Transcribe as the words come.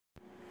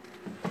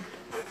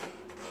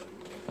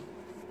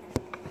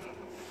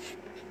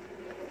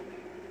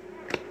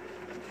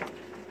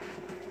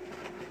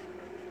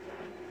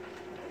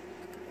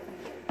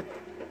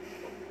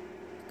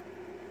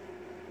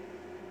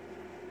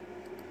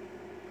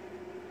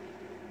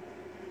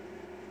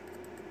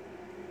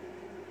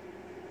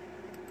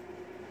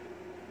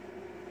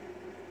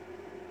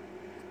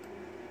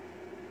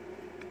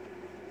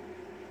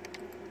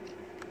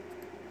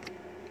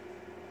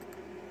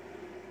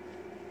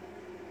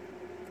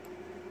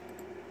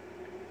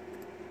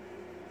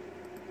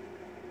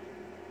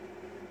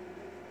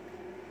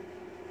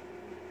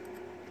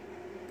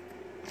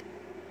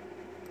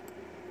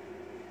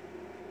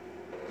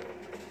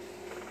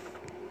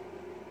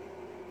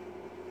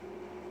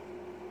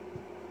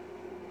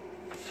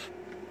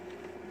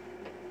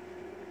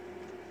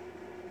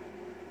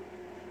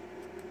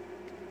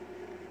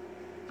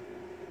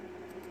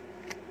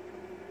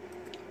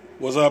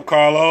What's up,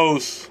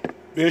 Carlos?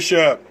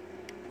 Bishop,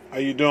 how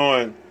you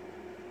doing?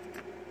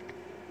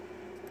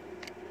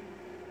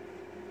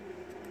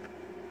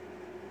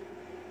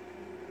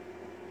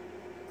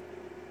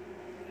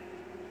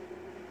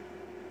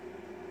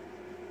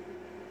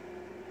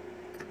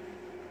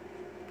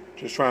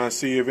 Just trying to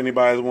see if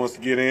anybody wants to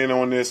get in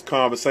on this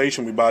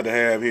conversation we about to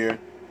have here.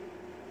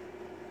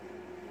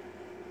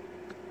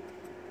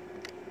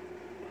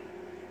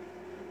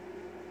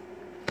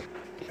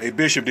 Hey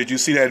Bishop, did you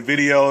see that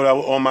video that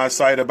was on my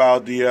site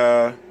about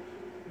the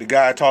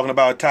guy talking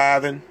about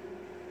tithing?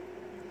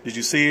 Did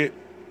you see it?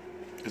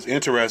 It's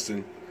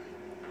interesting.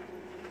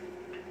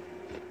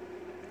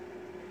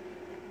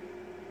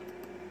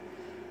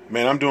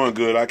 Man, I'm doing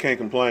good. I can't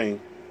complain.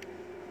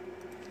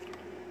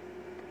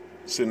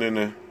 Sitting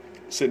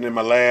in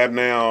my lab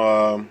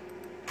now,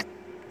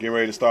 getting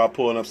ready to start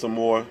pulling up some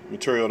more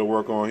material to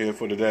work on here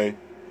for today.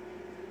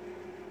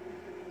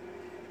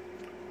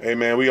 Hey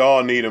man, we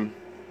all need them.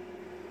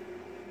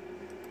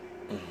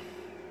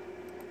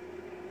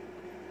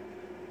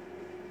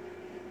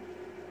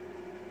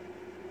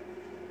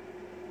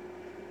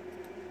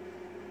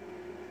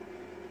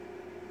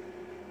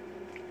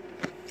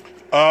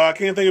 I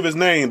can't think of his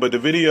name, but the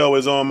video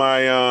is on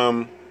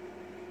my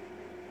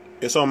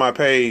it's on my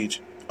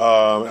page.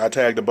 I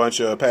tagged a bunch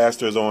of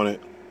pastors on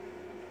it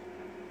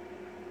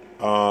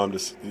to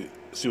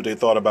see what they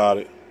thought about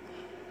it.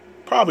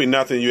 Probably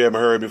nothing you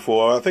haven't heard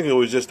before. I think it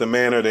was just the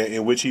manner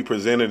in which he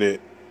presented it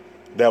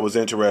that was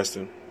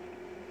interesting.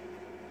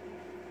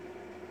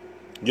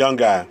 Young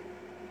guy.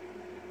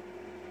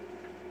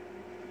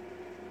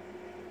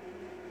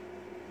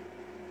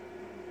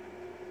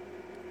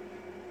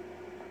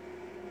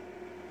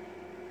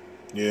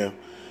 Yeah.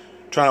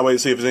 Trying to wait to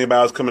see if there's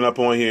anybody else coming up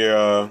on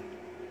here.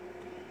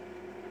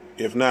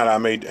 If not, I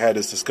may have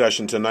this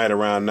discussion tonight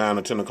around 9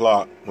 or 10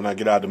 o'clock when I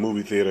get out of the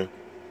movie theater,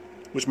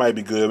 which might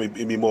be good.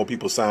 Maybe more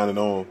people signing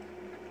on.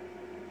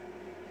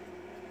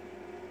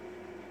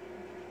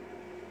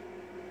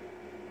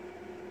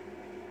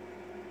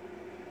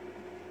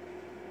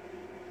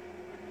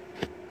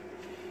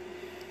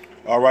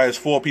 All right, it's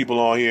 4 people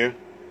on here.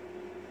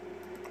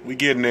 We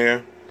getting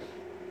there.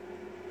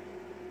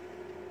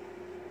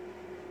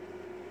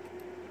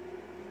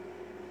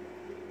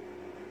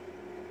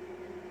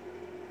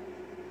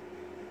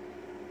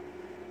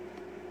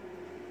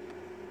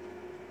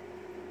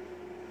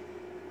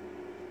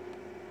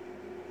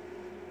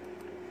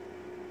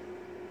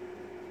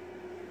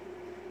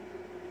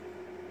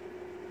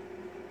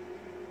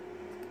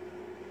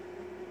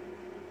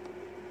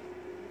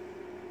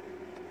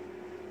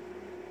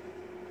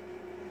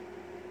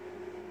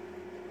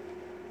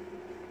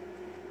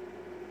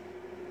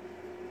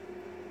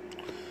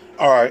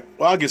 All right,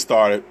 well, I'll get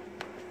started.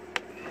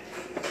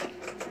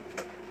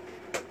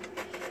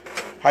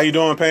 How you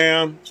doing,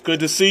 Pam? It's good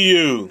to see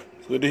you.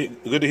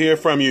 It's good to hear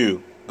from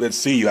you. Good to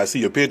see you. I see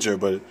your picture,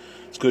 but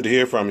it's good to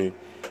hear from you.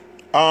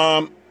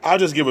 I'll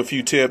just give a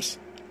few tips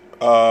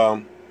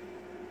on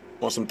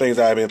some things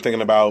I've been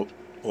thinking about,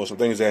 or some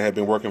things that have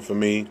been working for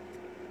me.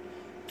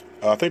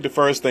 I think the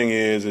first thing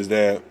is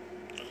that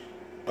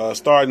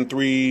starting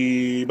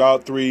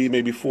about 3,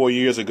 maybe 4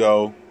 years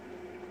ago,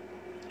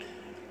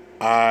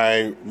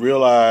 I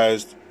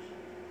realized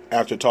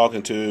after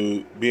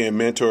being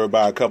mentored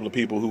by a couple of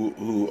people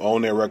who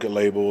own their record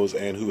labels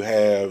and who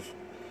have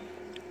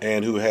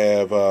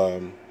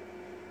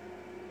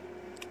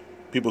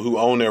people who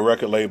own their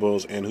record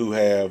labels and who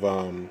have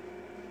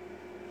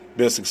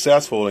been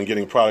successful in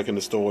getting product in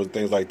the stores and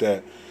things like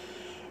that.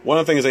 One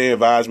of the things they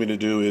advised me to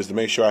do is to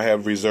make sure I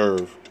have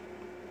reserve.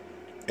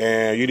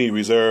 And you need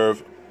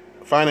reserve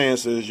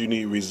finances, you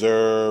need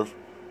reserve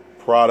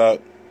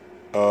product,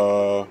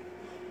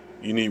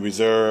 you need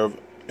reserve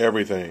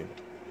everything.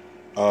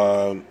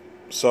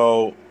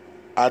 So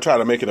I try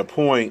to make it a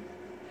point,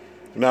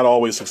 not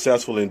always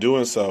successful in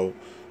doing so,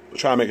 but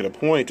try to make it a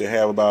point to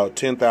have about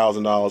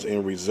 $10,000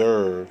 in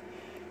reserve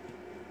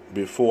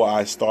before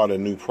I start a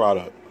new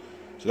product.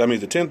 So that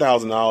means the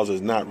 $10,000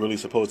 is not really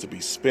supposed to be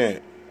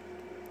spent.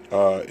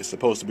 It's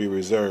supposed to be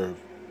reserved.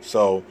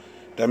 So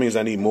that means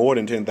I need more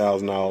than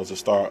 $10,000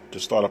 to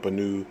start up a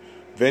new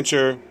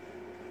venture,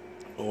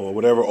 or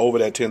whatever over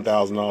that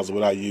 $10,000 is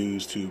what I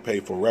use to pay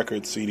for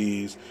records,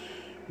 CDs,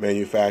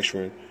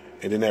 manufacturing,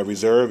 and then that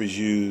reserve is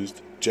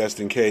used just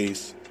in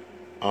case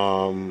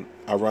I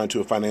run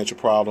into a financial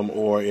problem,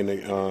 or in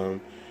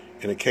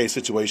a case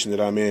situation that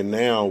I'm in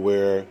now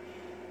where,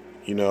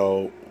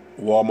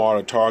 Walmart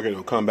or Target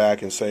will come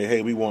back and say,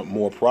 hey, we want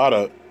more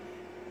product,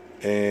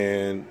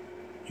 and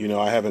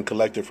I haven't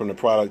collected from the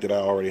product that I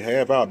already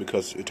have out,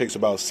 because it takes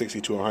about 60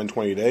 to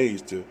 120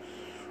 days to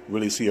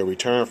really see a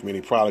return from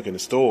any product in the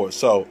store.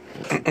 So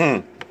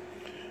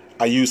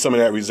I use some of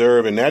that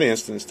reserve in that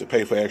instance to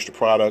pay for extra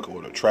product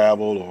or to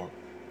travel or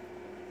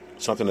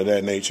something of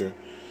that nature.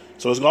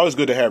 So it's always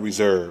good to have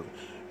reserve.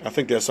 I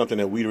think that's something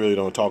that we really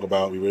don't talk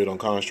about. We really don't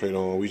concentrate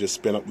on. We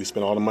spend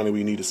all the money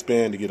we need to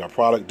spend to get our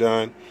product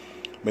done.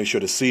 Make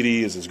sure the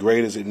CD is as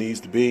great as it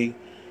needs to be.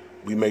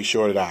 We make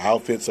sure that our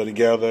outfits are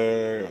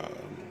together.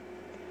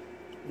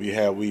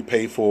 We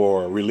pay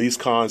for release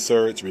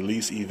concerts,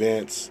 release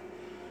events,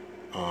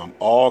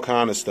 all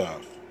kind of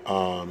stuff.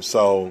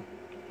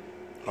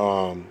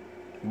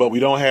 But we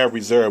don't have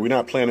reserve. We're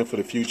not planning for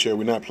the future.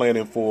 We're not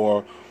planning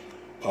for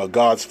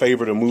God's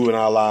favor to move in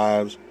our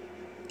lives.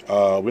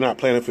 We're not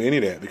planning for any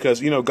of that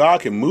because,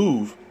 God can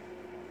move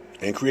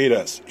and create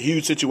a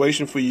huge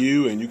situation for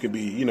you, and you can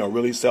be,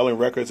 really selling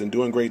records and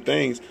doing great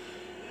things,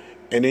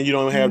 and then you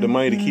don't have the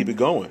money to keep it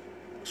going.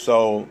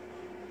 So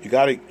you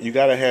gotta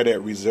have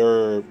that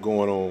reserve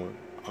going on.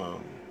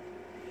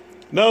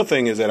 Another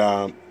thing is that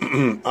I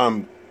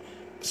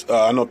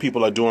know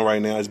people are doing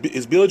right now is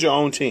build your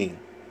own team.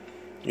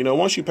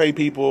 Once you pay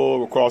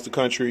people across the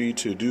country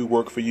to do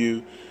work for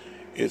you,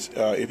 it's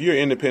if you're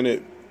an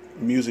independent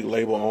music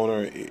label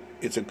owner,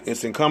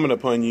 it's incumbent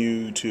upon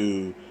you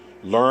to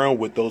learn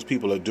what those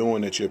people are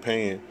doing that you're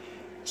paying,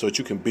 so that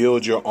you can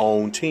build your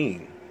own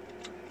team.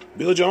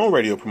 Build your own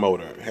radio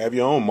promoter. Have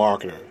your own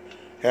marketer.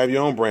 Have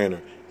your own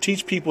brander.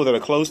 Teach people that are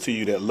close to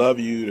you, that love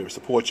you, that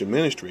support your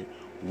ministry,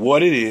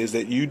 what it is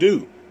that you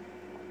do,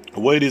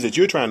 what it is that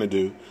you're trying to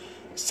do,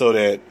 so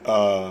that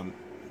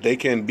they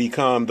can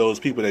become those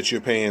people that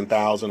you're paying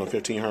 $1,000 or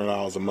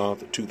 $1,500 a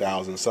month, or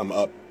 $2,000, some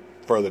up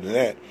further than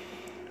that.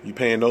 You're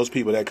paying those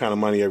people that kind of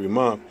money every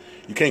month.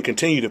 You can't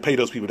continue to pay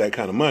those people that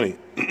kind of money,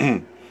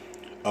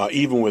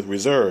 even with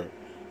reserve.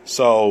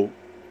 So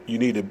you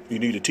need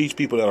to teach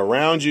people that are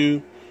around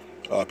you,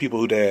 people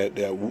who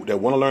that want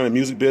to learn the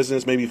music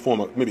business, maybe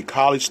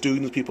college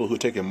students, people who are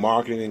taking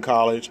marketing in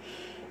college,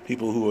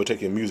 people who are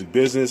taking music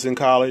business in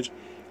college.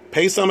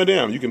 Pay some of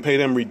them. You can pay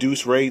them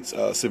reduced rates,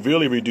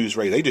 severely reduced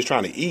rates. They just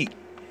trying to eat.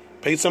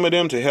 Pay some of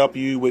them to help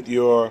you with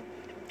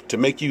to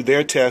make you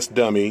their test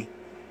dummy,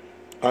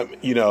 so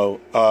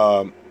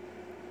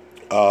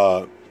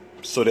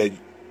that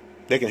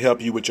they can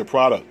help you with your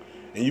product.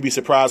 And you'd be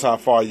surprised how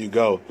far you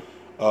go,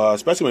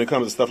 especially when it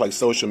comes to stuff like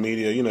social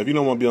media. If you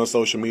don't want to be on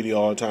social media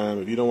all the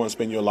time, if you don't want to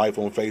spend your life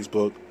on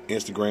Facebook,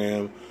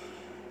 Instagram,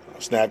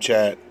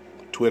 Snapchat,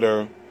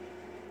 Twitter,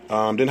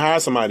 then hire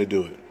somebody to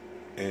do it.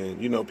 And,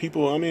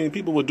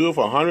 people would do it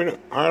for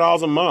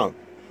 $100 a month.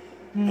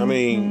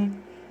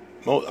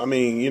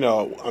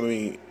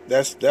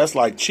 That's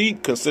like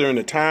cheap considering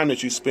the time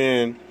that you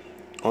spend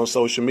on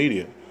social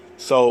media.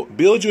 So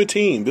build your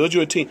team.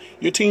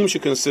 Your team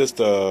should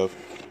consist of,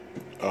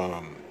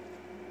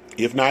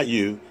 if not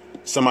you,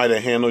 somebody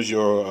that handles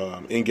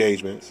your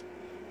engagements.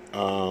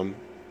 Now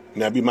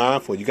be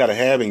mindful, you got to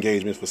have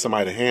engagements for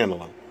somebody to handle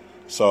them.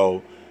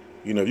 So,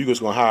 if you're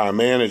just going to hire a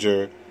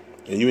manager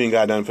and you ain't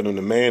got nothing for them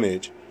to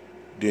manage,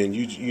 then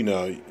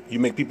you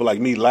make people like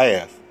me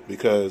laugh,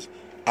 because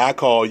I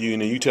call you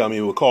and then you tell me,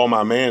 well, call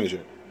my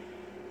manager.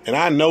 And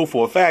I know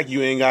for a fact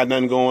you ain't got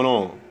nothing going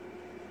on.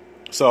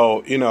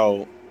 So,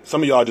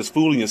 some of y'all just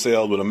fooling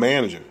yourselves with a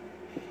manager.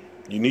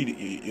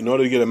 In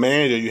order to get a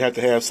manager, you have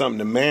to have something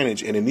to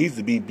manage, and it needs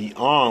to be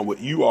beyond what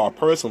you are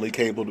personally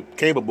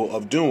capable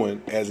of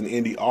doing as an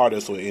indie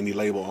artist or indie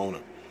label owner.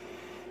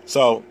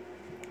 So,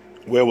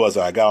 where was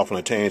I? I got off on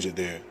a tangent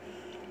there.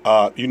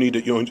 You need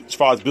to, as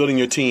far as building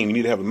your team, you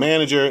need to have a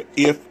manager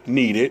if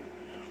needed.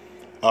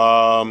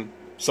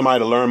 Somebody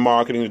to learn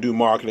marketing, to do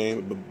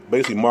marketing. But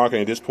basically,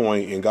 marketing at this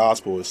point in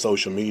gospel is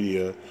social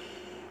media.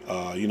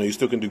 You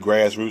still can do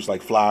grassroots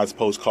like flyers,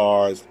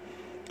 postcards,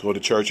 go to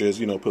churches,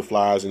 put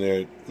flyers in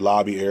their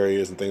lobby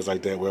areas and things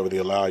like that, wherever they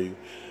allow you.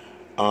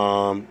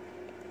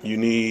 You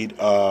need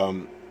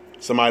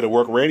somebody to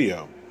work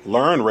radio,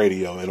 learn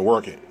radio and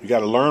work it. You got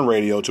to learn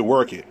radio to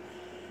work it.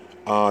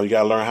 You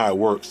got to learn how it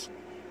works,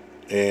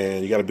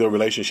 and you got to build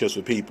relationships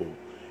with people.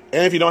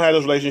 And if you don't have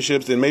those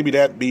relationships, then maybe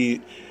that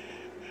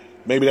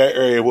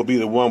area will be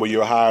the one where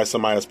you'll hire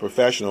somebody that's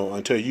professional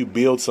until you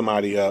build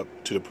somebody up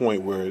to the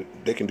point where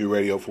they can do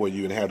radio for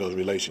you and have those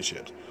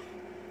relationships.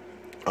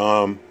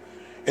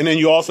 And then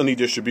you also need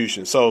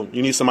distribution. So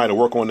you need somebody to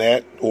work on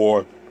that,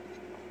 or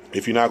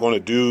if you're not going to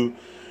do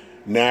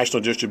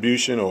national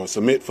distribution or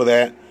submit for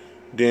that,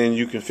 then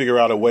you can figure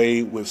out a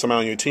way with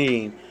somebody on your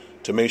team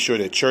to make sure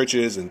that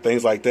churches and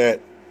things like that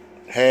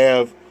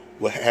have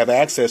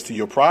access to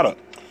your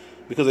product.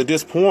 Because at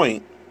this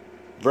point,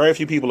 very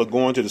few people are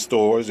going to the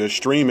stores. They're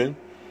streaming.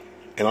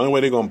 And the only way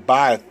they're going to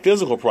buy a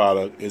physical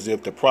product is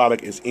if the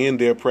product is in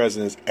their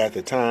presence at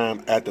the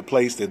time, at the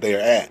place that they're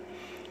at.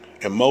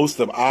 And most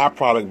of our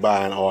product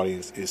buying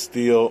audience is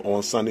still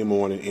on Sunday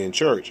morning in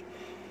church.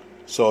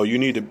 So you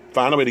need to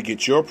find a way to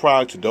get your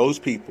product to those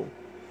people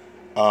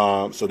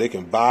so they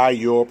can buy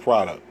your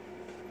product.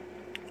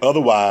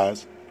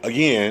 Otherwise,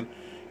 again,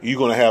 you're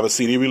going to have a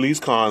CD release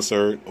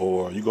concert,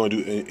 or you're going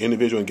to do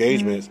individual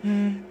engagements,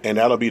 and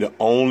that'll be the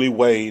only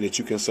way that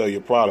you can sell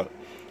your product.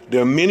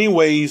 There are many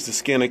ways to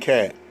skin a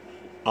cat.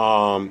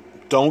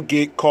 Don't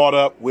get caught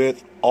up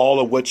with all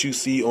of what you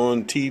see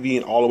on TV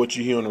and all of what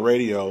you hear on the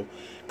radio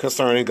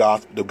concerning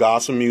the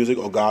gospel music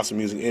or gospel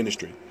music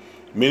industry.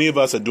 Many of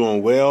us are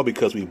doing well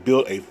because we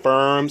built a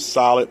firm,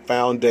 solid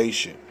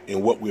foundation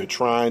in what we're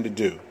trying to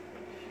do.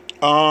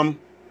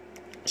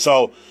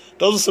 So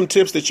those are some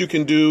tips that you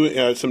can do,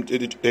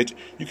 that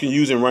you can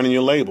use in running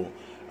your label.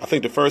 I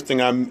think the first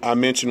thing I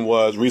mentioned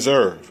was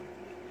reserve.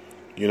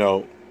 You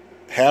know,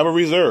 have a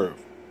reserve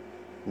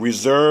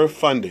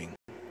funding.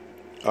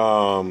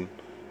 And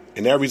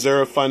that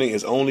reserve funding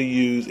is only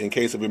used in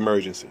case of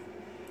emergency.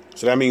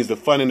 So that means the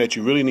funding that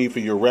you really need for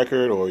your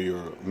record or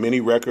your mini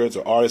records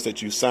or artists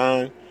that you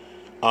sign,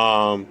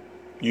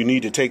 you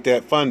need to take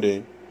that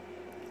funding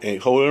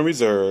and hold it in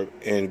reserve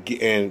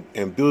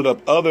and build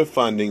up other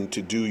funding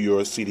to do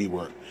your CD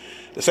work.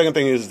 The second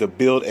thing is to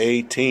build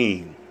a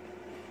team.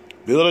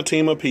 Build a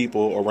team of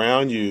people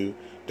around you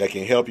that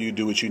can help you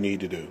do what you need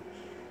to do.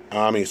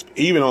 I mean,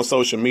 even on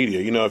social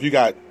media, you know, if you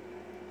can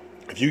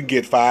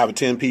get 5 or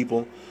 10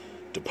 people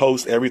to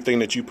post everything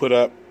that you put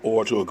up,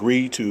 or to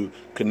agree to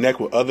connect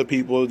with other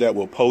people that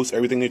will post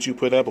everything that you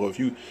put up, or if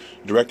you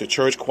direct a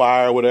church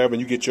choir or whatever,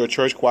 and you get your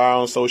church choir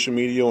on social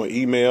media or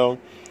email,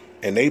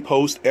 and they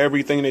post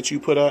everything that you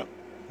put up,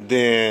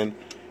 then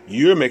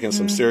you're making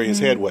some serious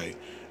headway.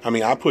 I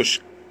mean, I push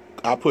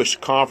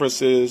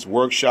conferences,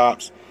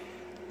 workshops,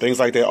 things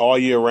like that all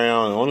year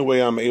round. And the only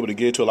way I'm able to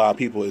get to a lot of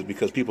people is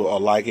because people are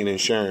liking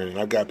and sharing. And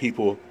I've got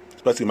people,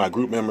 especially my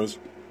group members,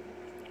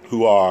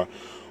 who are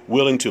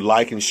willing to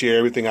like and share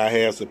everything I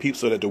have so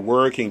that the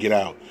word can get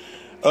out.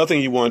 Other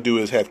thing you want to do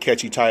is have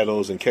catchy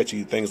titles and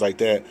catchy things like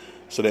that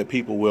so that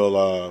people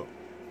will,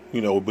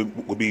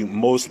 will be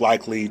most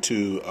likely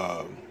to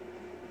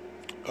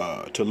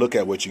look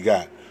at what you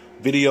got.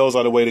 Videos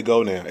are the way to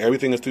go now.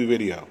 Everything is through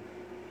video.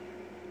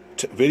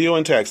 Video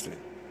and texting.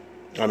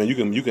 I mean,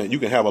 you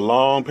can have a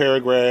long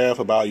paragraph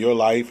about your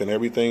life and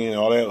everything and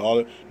all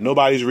that.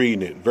 Nobody's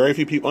reading it. Very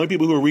few people. Only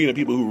people who are reading are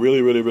people who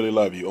really, really, really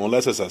love you,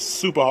 unless it's a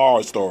super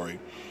hard story.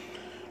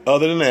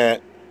 Other than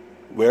that,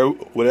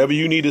 whatever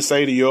you need to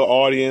say to your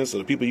audience or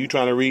the people you're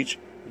trying to reach,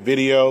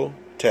 video,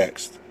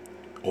 text,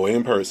 or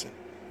in person.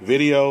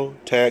 Video,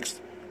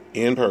 text,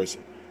 in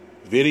person.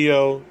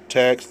 Video,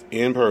 text,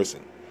 in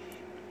person.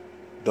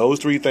 Those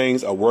 3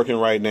 things are working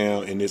right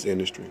now in this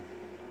industry.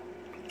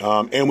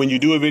 And when you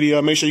do a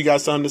video, make sure you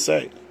got something to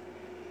say.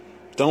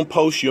 Don't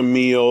post your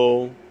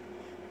meal.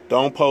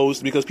 Don't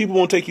post, because people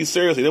won't take you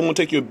seriously. They won't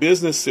take your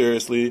business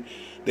seriously.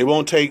 They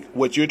won't take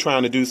what you're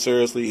trying to do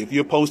seriously if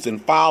you're posting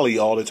folly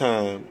all the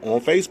time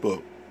on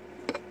Facebook.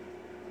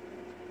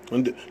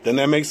 Doesn't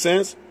that make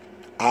sense?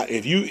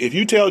 If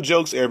you tell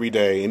jokes every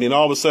day and then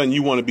all of a sudden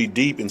you want to be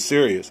deep and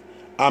serious,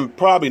 I'm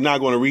probably not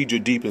going to read your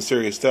deep and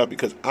serious stuff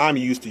because I'm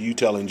used to you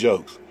telling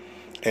jokes.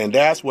 And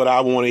that's what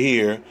I want to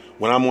hear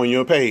when I'm on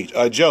your page,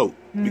 a joke,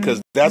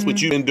 because that's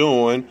what you've been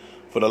doing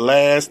for the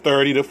last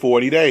 30 to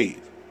 40 days.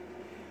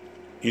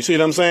 You see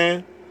what I'm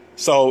saying?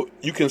 So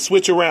you can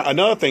switch around.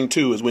 Another thing,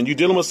 too, is when you're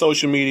dealing with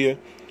social media,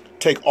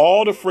 take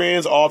all the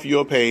friends off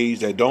your page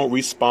that don't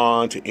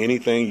respond to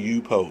anything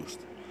you post.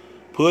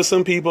 Put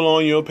some people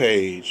on your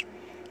page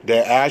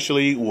that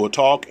actually will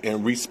talk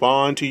and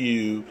respond to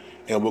you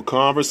and will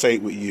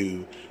conversate with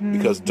you,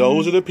 because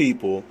those are the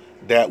people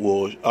that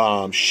will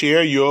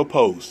share your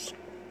posts.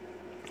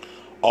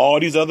 All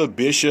these other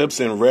bishops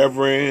and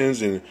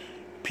reverends and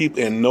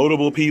people and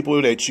notable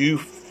people that you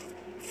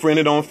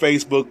friended on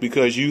Facebook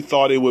because you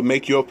thought it would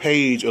make your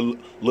page a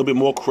little bit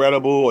more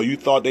credible, or you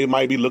thought they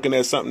might be looking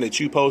at something that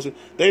you posted,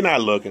 they're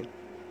not looking.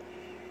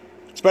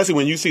 Especially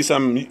when you see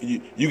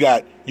something, you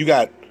got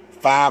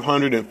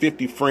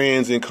 550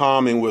 friends in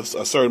common with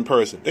a certain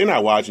person. They're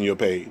not watching your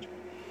page.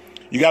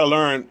 You got to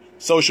learn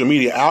social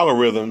media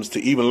algorithms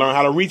to even learn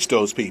how to reach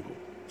those people.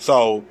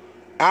 So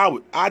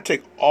I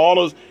take all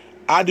those.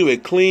 I do a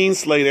clean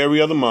slate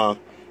every other month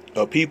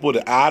of people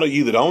that I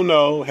either don't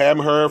know,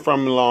 haven't heard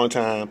from in a long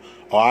time,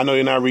 or I know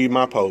they're not reading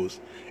my posts.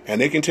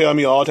 And they can tell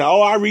me all the time,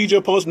 oh, I read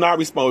your post, not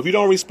respond. If you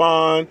don't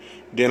respond,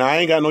 then I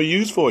ain't got no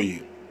use for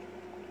you,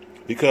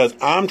 because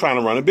I'm trying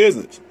to run a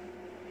business.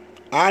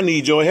 I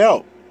need your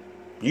help.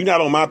 You're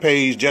not on my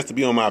page just to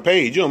be on my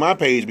page. You're on my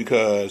page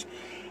because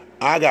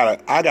I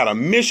got a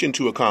mission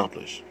to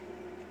accomplish.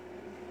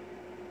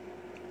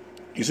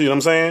 You see what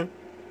I'm saying?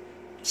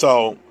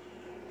 So,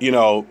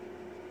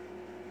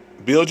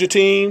 build your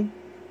team,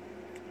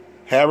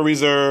 have a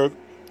reserve.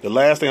 The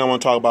last thing I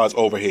want to talk about is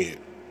overhead.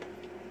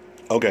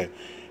 Okay,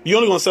 you're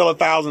only going to sell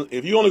 1,000.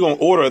 If you're only going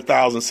to order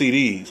 1,000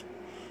 CDs,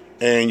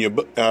 and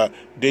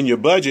then your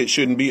budget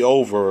shouldn't be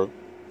over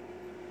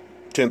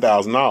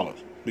 $10,000,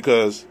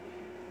 because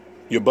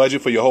your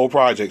budget for your whole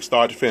project,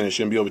 start to finish,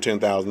 shouldn't be over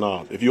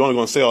 $10,000. If you're only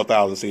going to sell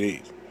 1,000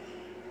 CDs,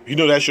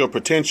 that's your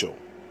potential,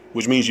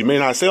 which means you may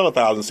not sell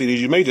 1,000 CDs.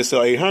 You may just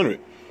sell 800.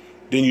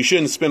 Then you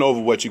shouldn't spend over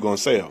what you're going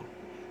to sell.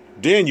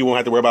 Then you won't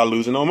have to worry about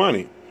losing no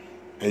money,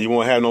 and you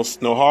won't have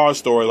no horror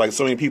story like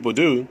so many people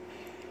do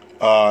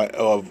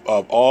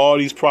of all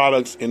these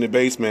products in the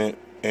basement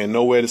and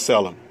nowhere to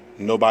sell them,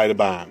 nobody to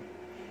buy them.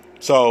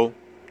 So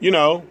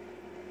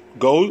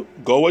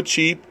go a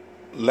cheap,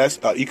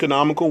 less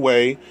economical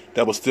way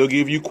that will still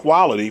give you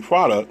quality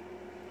product,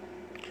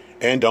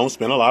 and don't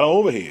spend a lot of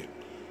overhead.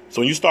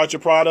 So when you start your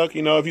product,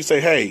 if you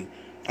say, hey,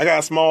 I got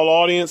a small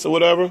audience or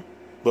whatever,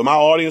 but my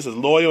audience is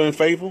loyal and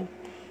faithful,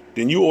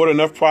 then you order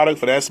enough product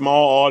for that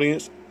small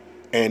audience,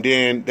 And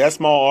then that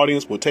small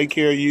audience will take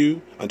care of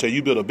you until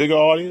you build a bigger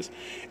audience,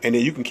 and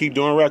then you can keep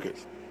doing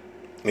records.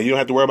 And you don't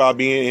have to worry about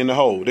being in the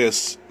hole.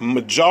 This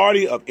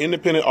majority of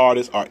independent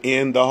artists are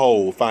in the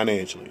hole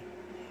financially.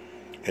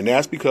 And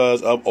that's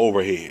because of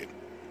overhead.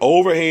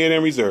 Overhead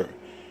and reserve.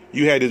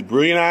 You had this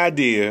brilliant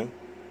idea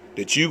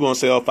that you're going to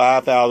sell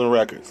 5,000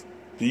 records.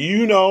 Do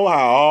you know how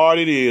hard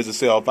it is to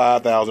sell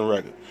 5,000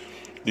 records?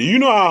 Do you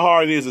know how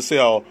hard it is to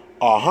sell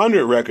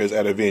 100 records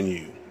at a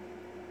venue?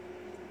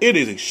 It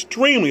is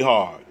extremely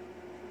hard.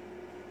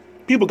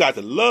 People got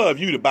to love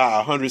you to buy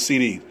 100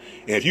 CDs.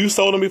 And if you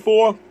sold them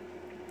before,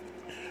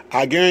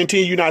 I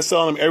guarantee you're not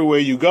selling them everywhere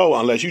you go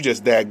unless you're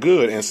just that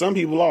good. And some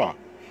people are.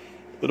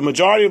 But the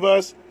majority of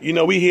us,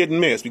 we hit and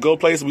miss. We go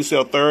places, we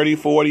sell 30,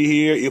 40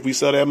 here if we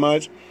sell that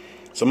much.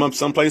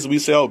 Some places we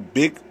sell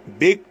big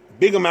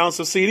amounts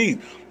of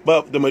CDs.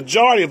 But the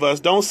majority of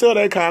us don't sell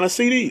that kind of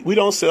CD. We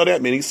don't sell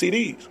that many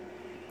CDs.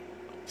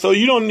 So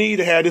you don't need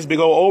to have this big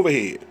old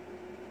overhead.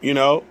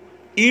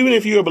 Even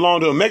if you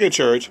belong to a mega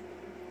church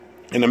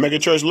and the mega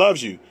church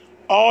loves you,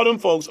 all them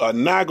folks are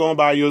not going to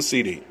buy your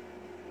CD.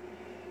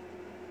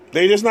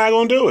 They just not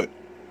going to do it.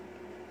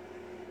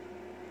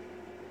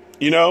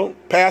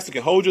 Pastor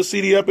can hold your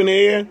CD up in the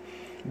air,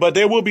 but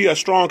there will be a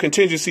strong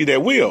contingency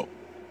that will.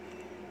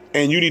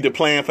 And you need to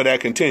plan for that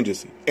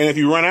contingency. And if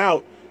you run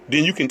out,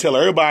 then you can tell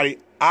everybody,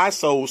 I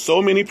sold so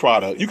many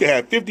products. You can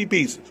have 50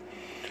 pieces.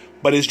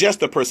 But it's just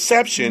the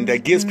perception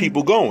that gets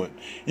people going.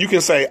 You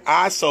can say,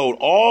 I sold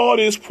all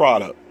this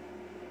product.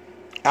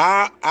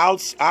 I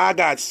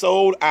got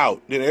sold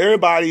out. Then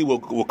everybody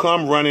will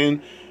come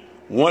running,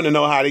 wanting to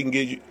know how they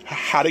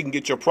can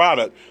get your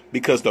product,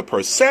 because the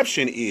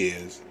perception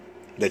is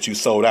that you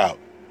sold out.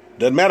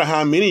 Doesn't matter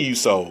how many you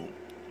sold.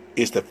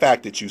 It's the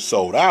fact that you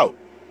sold out.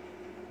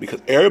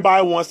 Because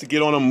everybody wants to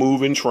get on a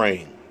moving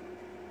train.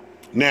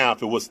 Now,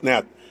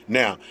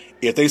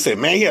 if they say,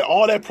 man, he had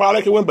all that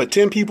product, it went but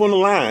 10 people in the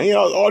line,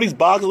 all these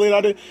boxes laid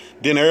out there,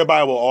 then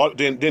everybody will.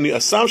 Then the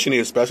assumption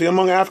is, especially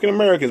among African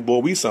Americans, boy,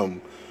 we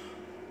some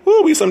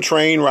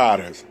train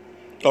riders.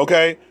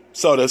 Okay,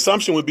 so the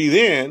assumption would be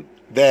then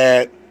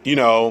that hey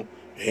man,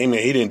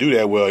 he didn't do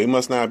that well. He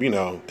must not,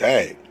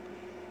 tag.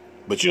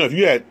 But if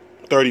you had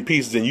 30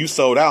 pieces and you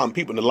sold out and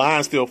people in the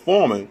line still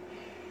forming,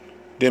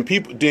 then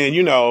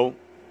the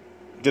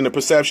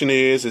perception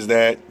is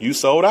that you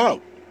sold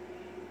out.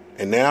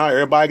 And now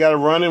everybody got to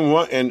run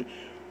and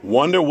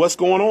wonder what's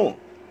going on.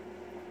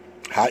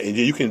 And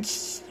you can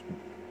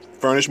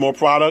furnish more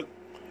product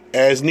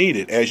as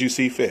needed, as you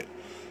see fit.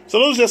 So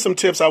those are just some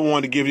tips I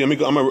wanted to give you. I'm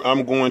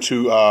going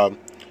to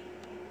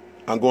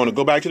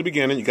go back to the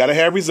beginning. You got to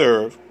have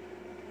reserve,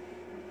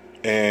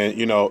 and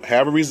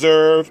have a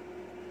reserve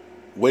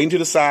waiting to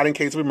the side in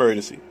case of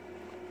emergency.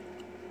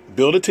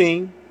 Build a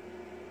team,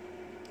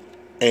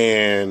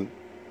 and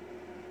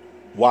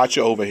watch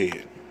your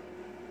overhead.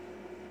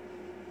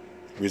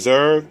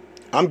 Reserve.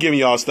 I'm giving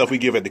y'all stuff we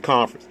give at the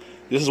conference.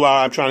 This is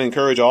why I'm trying to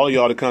encourage all of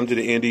y'all to come to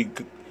the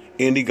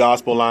Indie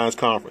Gospel Alliance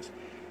Conference.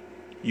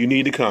 You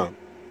need to come.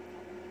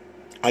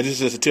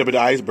 Just a tip of the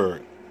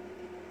iceberg.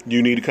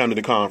 You need to come to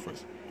the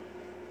conference.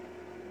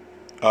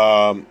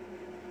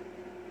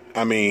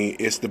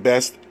 It's the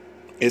best.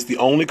 It's the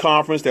only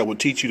conference that will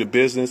teach you the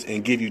business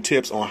and give you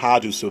tips on how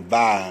to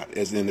survive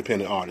as an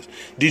independent artist.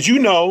 Did you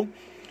know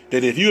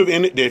that if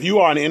you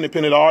are an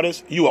independent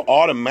artist, you are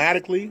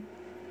automatically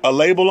a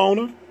label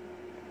owner?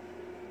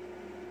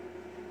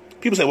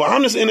 People say, well,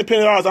 I'm just an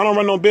independent artist. I don't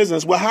run no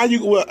business. Well,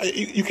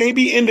 you can't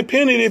be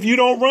independent if you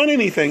don't run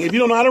anything, if you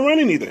don't know how to run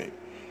anything.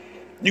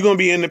 You're going to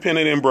be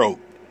independent and broke.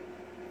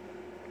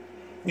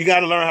 You got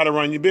to learn how to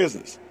run your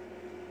business.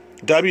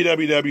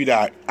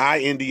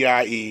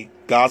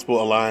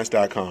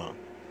 www.indieGospelAlliance.com.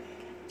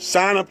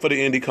 Sign up for the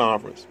Indie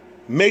Conference.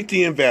 Make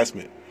the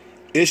investment.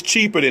 It's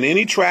cheaper than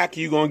any track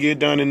you're going to get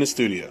done in the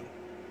studio.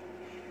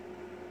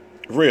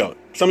 Real.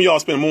 Some of y'all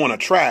spend more on a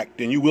track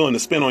than you're willing to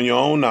spend on your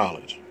own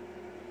knowledge.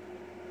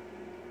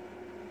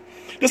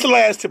 This is the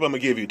last tip I'm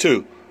going to give you,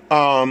 too.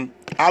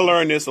 I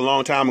learned this a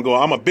long time ago.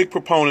 I'm a big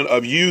proponent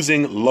of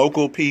using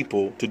local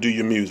people to do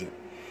your music.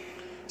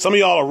 Some of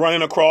y'all are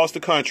running across the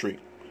country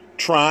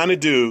trying to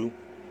do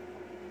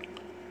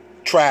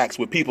tracks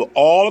with people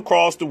all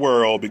across the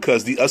world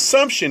because the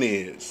assumption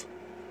is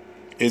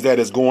that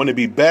it's going to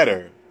be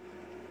better,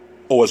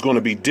 or it's going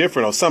to be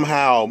different, or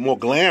somehow more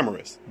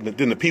glamorous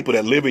than the people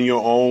that live in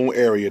your own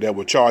area that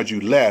will charge you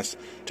less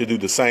to do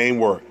the same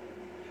work.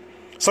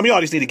 Some of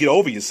y'all just need to get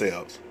over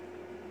yourselves.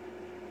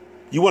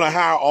 You want to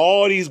hire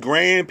all these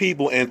grand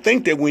people and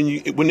think that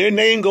when their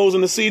name goes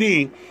in the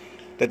CD,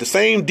 that the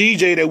same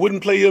DJ that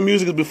wouldn't play your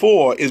music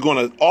before is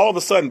going to all of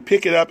a sudden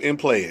pick it up and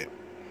play it.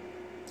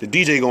 The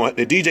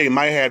DJ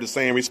might have the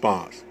same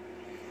response.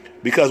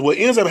 Because what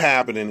ends up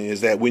happening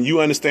is that when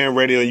you understand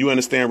radio and you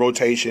understand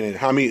rotation and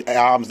how many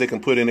albums they can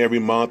put in every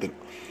month and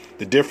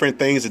the different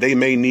things that they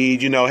may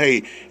need, in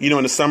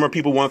the summer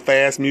people want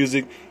fast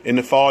music. In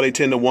the fall they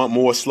tend to want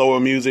more slower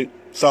music.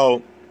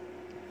 So,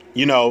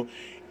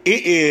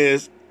 it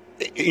is,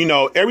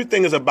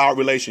 everything is about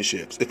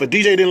relationships. If a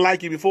DJ didn't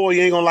like you before,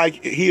 he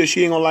or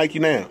she ain't gonna like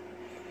you now.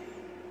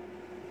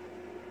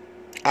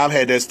 I've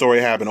had that story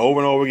happen over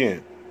and over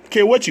again. I don't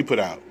care what you put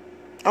out.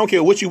 I don't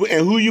care what you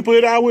and who you put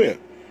it out with.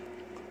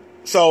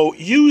 So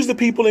use the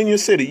people in your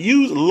city.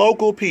 Use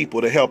local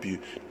people to help you.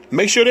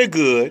 Make sure they're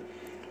good.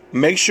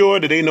 Make sure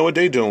that they know what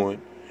they're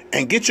doing.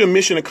 And get your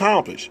mission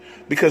accomplished.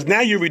 Because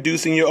now you're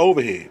reducing your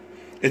overhead.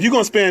 If you're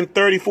going to spend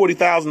 $30,000,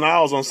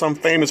 $40,000 on some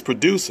famous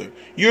producer,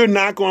 you're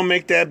not going to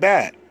make that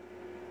back.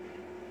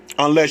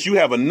 Unless you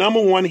have a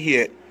 #1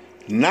 hit,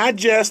 not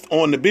just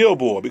on the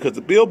Billboard, because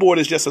the Billboard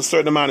is just a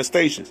certain amount of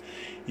stations.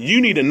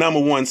 You need a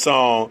 #1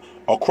 song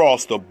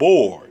across the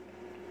board.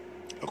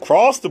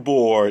 Across the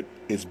board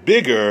is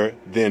bigger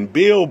than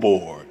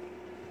Billboard.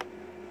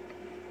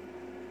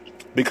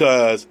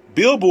 Because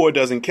Billboard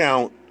doesn't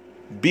count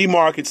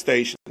B-market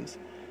stations,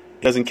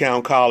 doesn't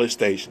count college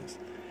stations,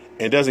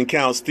 and doesn't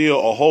count still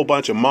a whole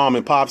bunch of mom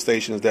and pop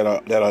stations that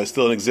are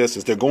still in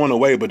existence. They're going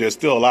away, but there's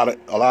still a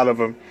lot of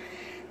them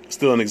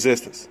still in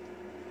existence.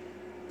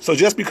 So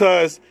just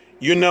because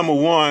you're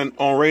 #1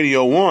 on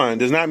Radio 1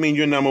 does not mean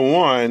you're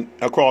 #1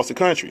 across the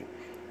country.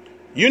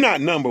 You're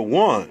not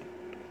 #1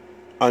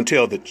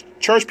 until the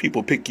church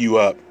people pick you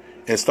up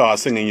and start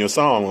singing your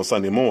song on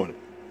Sunday morning.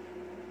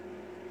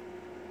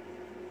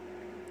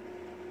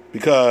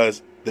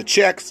 Because the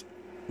checks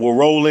will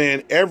roll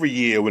in every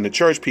year when the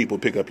church people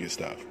pick up your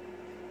stuff.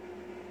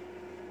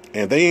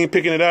 And if they ain't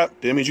picking it up,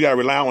 that means you got to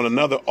rely on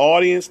another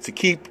audience to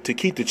keep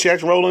the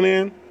checks rolling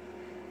in.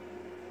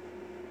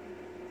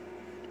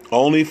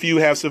 Only few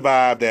have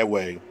survived that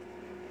way.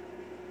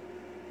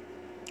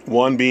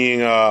 One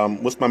being,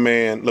 what's my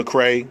man,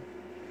 Lecrae,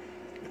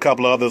 a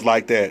couple of others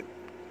like that.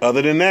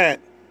 Other than that,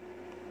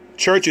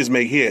 churches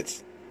make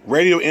hits.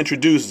 Radio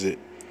introduces it,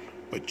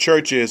 but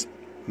churches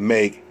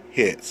make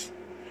hits.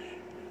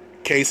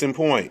 Case in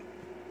point,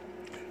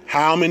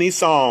 how many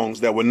songs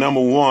that were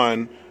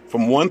 #1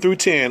 from 1 through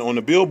 10 on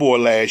the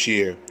Billboard last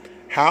year,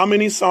 how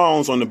many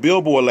songs on the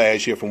Billboard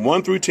last year from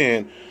 1 through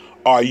 10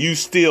 are you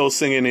still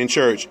singing in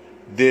church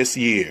this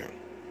year?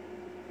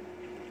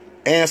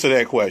 Answer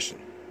that question.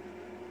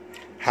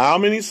 How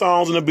many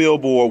songs on the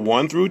Billboard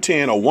 1 through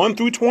 10 or 1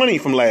 through 20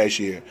 from last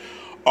year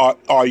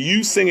are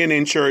you singing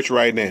in church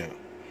right now?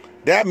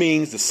 That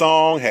means the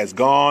song has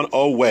gone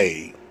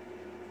away.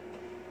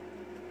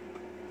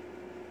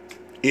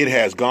 It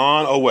has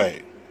gone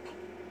away.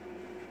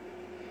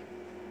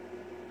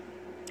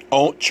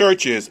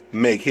 Churches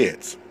make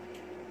hits.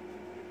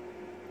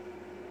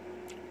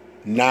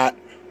 Not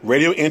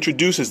radio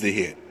introduces the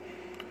hit.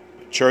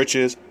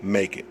 Churches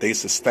make it. They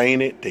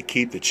sustain it. They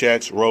keep the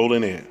checks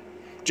rolling in.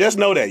 Just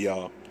know that,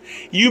 y'all.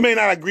 You may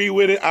not agree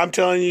with it. I'm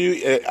telling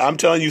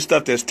you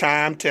stuff that's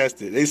time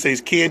tested. They say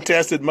it's kid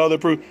tested, mother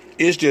proof.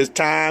 It's just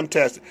time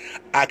tested.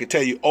 I can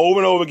tell you over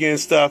and over again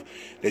stuff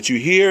that you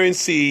hear and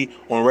see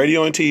on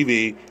radio and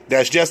TV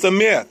that's just a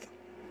myth.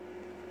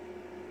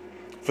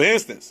 For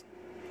instance,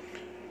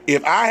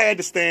 if I had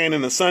to stand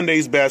in the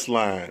Sunday's Best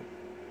line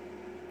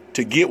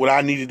to get what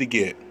I needed to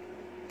get,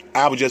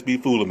 I would just be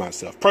fooling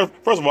myself.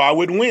 First of all, I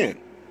wouldn't win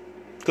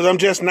because I'm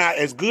just not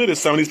as good as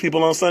some of these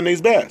people on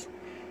Sunday's Best.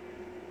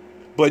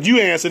 But you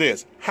answer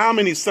this. How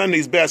many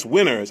Sunday's Best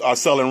winners are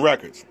selling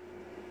records?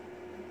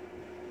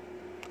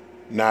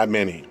 Not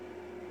many.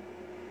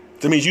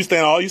 That means you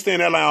stand in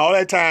that line all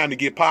that time to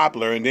get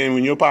popular, and then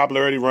when your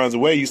popularity runs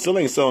away, you still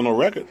ain't selling no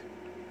records.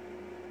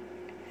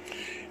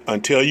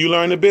 Until you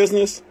learn the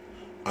business,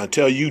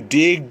 until you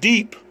dig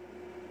deep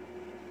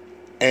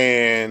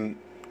and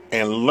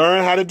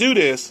learn how to do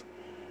this,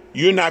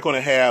 you're not going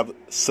to have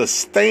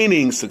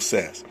sustaining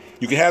success.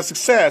 You can have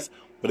success,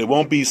 but it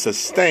won't be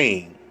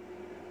sustained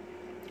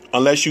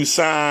unless you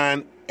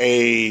sign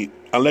a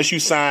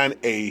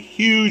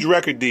huge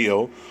record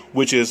deal,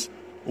 which is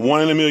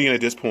 1 in a million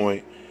at this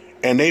point,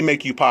 and they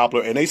make you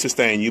popular and they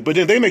sustain you. But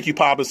then they make you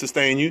popular,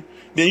 sustain you,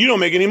 then you don't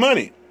make any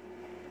money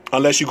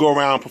unless you go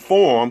around and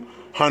perform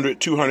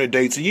 100, 200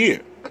 dates a year.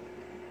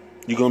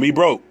 You're going to be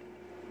broke.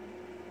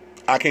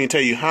 I can't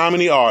tell you how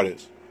many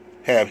artists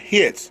have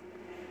hits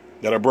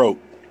that are broke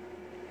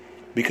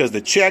because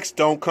the checks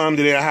don't come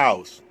to their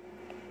house.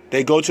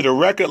 They go to the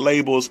record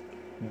label's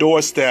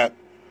doorstep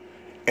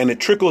and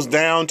it trickles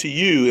down to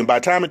you. And by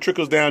the time it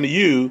trickles down to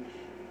you,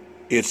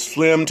 it's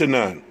slim to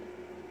none.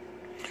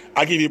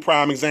 I'll give you a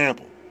prime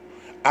example.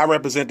 I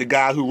represent the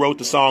guy who wrote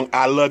the song,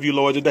 I Love You,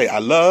 Lord, Today. I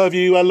love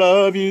you, I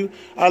love you,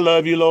 I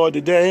love you, Lord,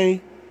 today.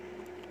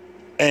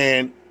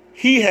 And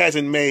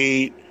he's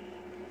made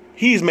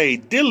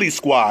diddly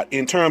squat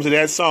in terms of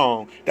that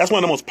song. That's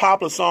one of the most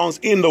popular songs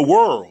in the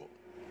world,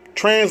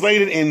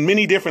 translated in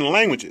many different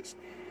languages.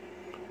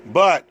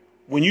 But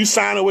when you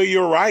sign away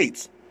your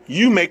rights,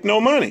 you make no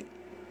money.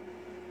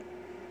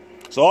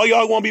 So all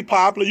y'all want to be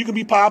popular, you can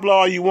be popular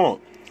all you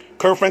want.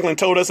 Kirk Franklin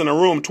told us in a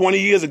room 20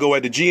 years ago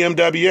at the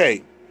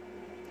GMWA,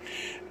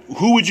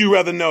 who would you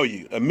rather know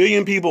you, 1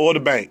 million people or the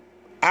bank?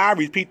 I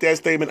repeat that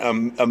statement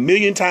a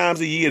million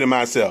times a year to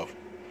myself.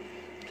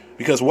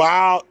 Because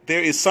while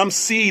there is some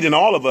seed in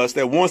all of us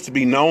that wants to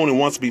be known and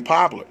wants to be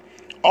popular,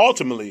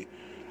 ultimately,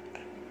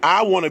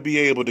 I want to be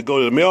able to go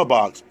to the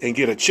mailbox and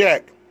get a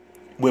check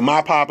when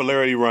my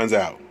popularity runs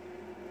out.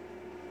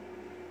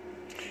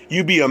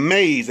 You'd be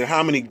amazed at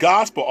how many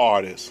gospel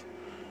artists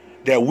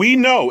that we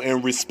know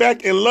and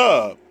respect and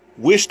love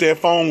wish their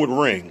phone would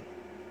ring.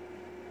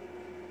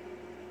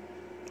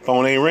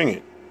 Phone ain't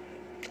ringing.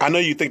 I know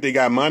you think they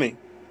got money,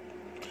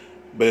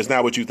 but it's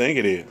not what you think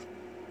it is.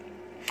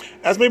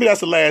 Maybe that's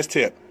the last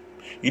tip.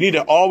 You need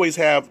to always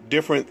have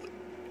different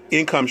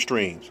income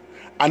streams.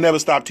 I never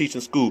stopped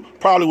teaching school.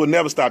 Probably will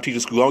never stop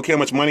teaching school. I don't care how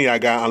much money I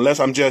got unless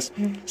I'm just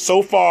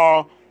so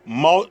far,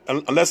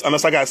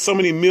 unless I got so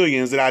many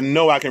millions that I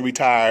know I can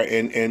retire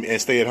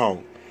and stay at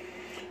home.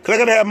 Because I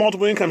got to have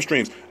multiple income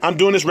streams. I'm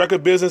doing this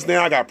record business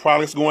now. I got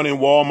products going in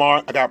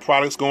Walmart.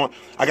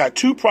 I got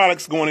 2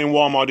 products going in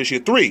Walmart this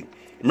year. 3.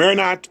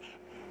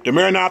 The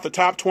Maranatha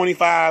Top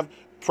 25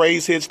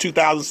 Praise Hits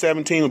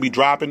 2017 will be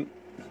dropping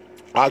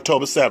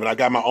October 7th. I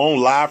got my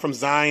own Live from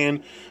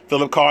Zion,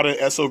 Phillip Carter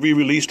SOV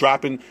release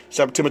dropping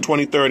September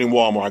 23rd in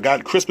Walmart. I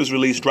got Christmas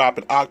release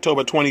dropping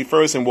October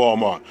 21st in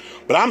Walmart.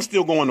 But I'm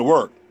still going to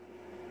work.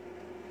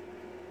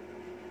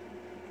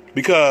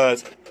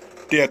 Because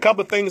there are a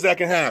couple of things that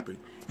can happen.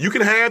 You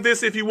can have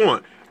this if you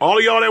want. All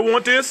of y'all that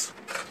want this,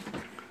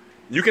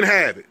 you can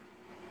have it.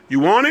 You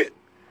want it?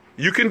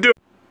 You can do it.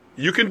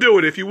 You can do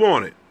it if you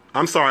want it.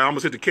 I'm sorry, I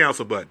almost hit the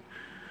cancel button.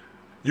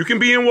 You can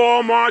be in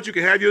Walmart. You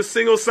can have your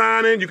single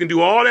sign-in. You can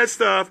do all that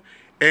stuff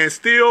and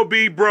still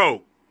be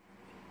broke.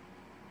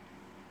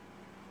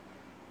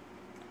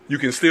 You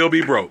can still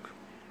be broke.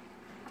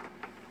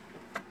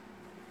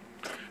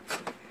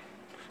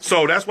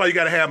 So that's why you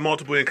got to have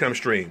multiple income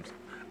streams.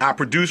 I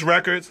produce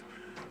records.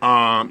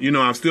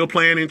 I'm still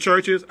playing in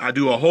churches. I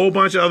do a whole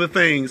bunch of other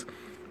things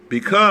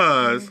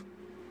because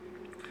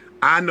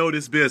I know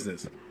this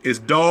business. It's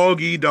dog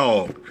eat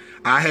dog.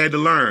 I had to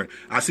learn.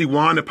 I see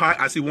Wanda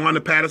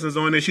Patterson's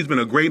on there. She's been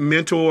a great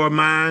mentor of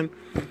mine.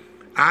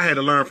 I had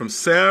to learn from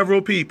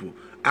several people.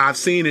 I've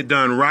seen it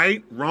done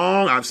right,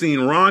 wrong. I've seen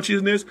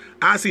raunchiness.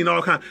 I've seen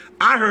all kinds.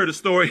 I heard a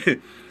story.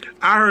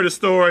 I heard a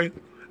story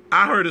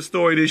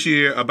this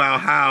year about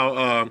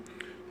how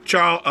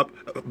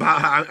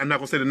I'm not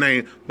gonna say the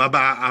name, but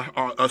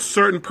about a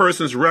certain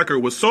person's record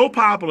was so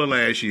popular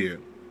last year,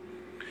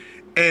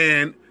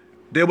 and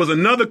there was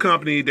another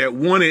company that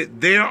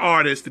wanted their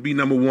artist to be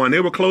number one. They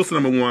were close to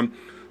number one,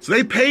 so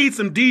they paid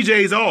some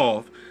DJs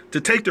off to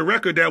take the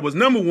record that was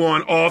number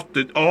one off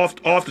the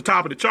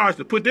top of the charts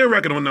to put their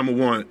record on number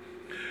one,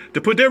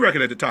 to put their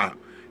record at the top.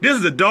 This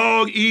is a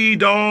dog eat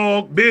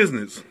dog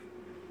business.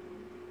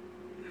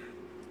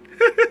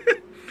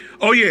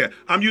 Oh yeah,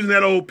 I'm using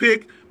that old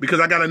pick because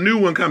I got a new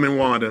one coming,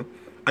 Wanda.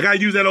 I gotta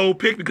use that old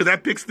pick because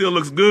that pick still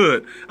looks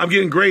good. I'm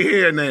getting gray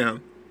hair now.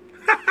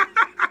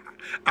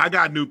 I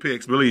got new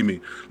picks, believe me.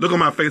 Look on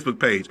my Facebook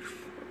page.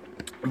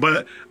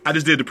 But I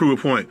just did to prove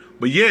a point.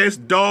 But yeah, it's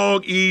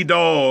dog eat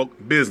dog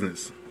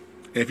business.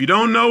 If you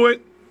don't know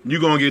it, you're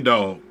gonna get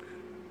dogged.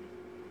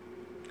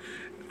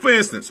 For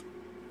instance,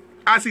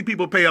 I see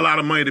people pay a lot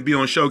of money to be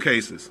on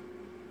showcases.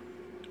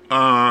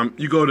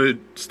 You go to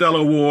Stellar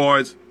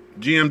Awards,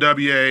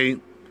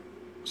 GMWA,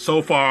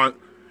 so far.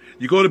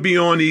 You go to be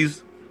on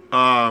these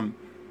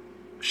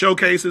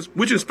showcases,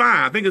 which is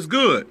fine. I think it's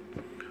good.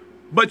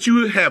 But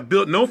you have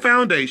built no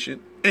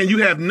foundation, and you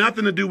have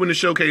nothing to do when the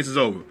showcase is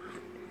over.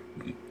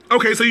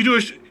 Okay, so you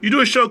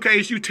do a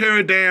showcase, you tear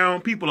it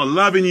down, people are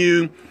loving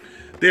you,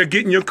 they're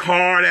getting your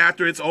card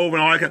after it's over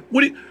and all that kind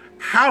of,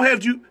 how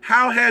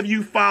have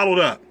you followed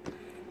up?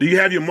 Do you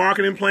have your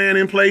marketing plan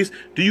in place?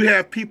 Do you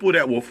have people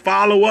that will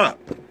follow up?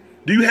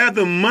 Do you have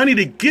the money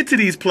to get to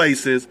these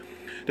places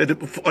that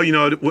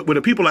where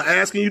the people are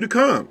asking you to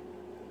come?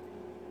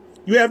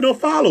 You have no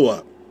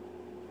follow-up.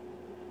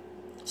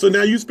 So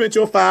now you spent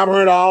your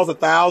 $500,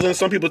 $1,000.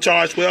 Some people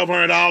charge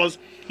 $1,200.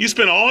 You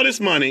spent all this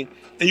money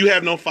and you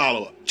have no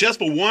follow-up, just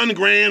for one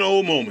grand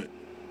old moment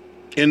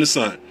in the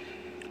sun.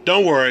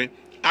 Don't worry,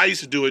 I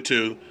used to do it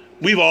too.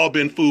 We've all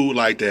been fooled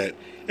like that.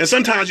 And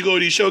sometimes you go to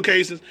these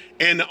showcases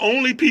and the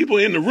only people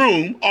in the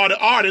room are the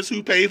artists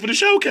who paid for the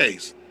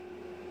showcase.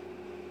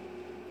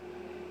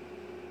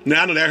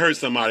 Now I know that hurts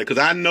somebody because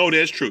I know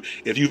that's true.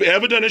 If you've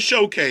ever done a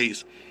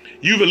showcase,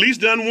 you've at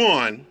least done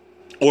one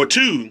or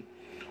two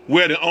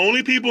where the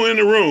only people in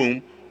the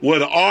room were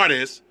the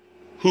artists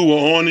who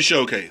were on the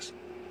showcase.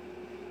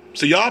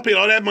 So y'all paid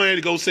all that money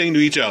to go sing to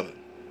each other.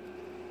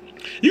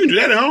 You can do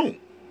that at home.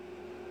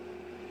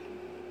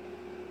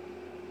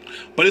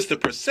 But it's the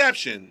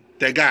perception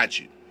that got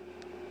you.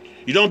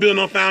 You don't build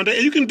no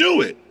foundation. You can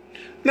do it.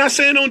 I'm not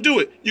saying don't do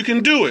it. You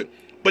can do it.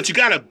 But you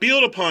got to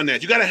build upon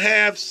that. You got to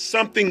have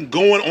something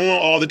going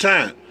on all the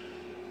time.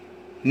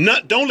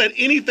 Don't let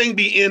anything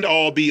be end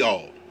all be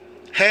all.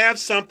 Have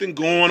something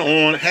going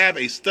on. Have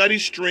a steady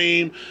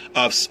stream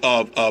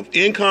of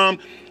income,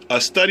 a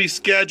steady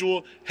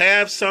schedule.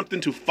 Have something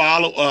to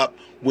follow up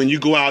when you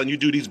go out and you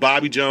do these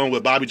Bobby Jones.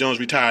 Well, Bobby Jones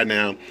retired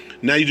now.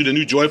 Now you do the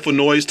new Joyful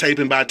Noise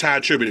taping by Ty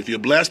Tribbett. If you're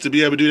blessed to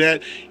be able to do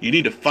that, you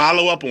need to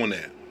follow up on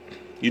that.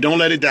 You don't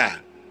let it die.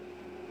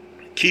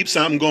 Keep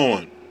something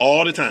going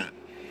all the time.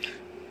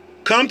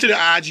 Come to the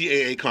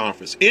IGAA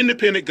conference,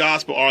 Independent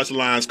Gospel Arts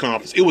Alliance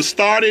Conference. It was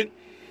started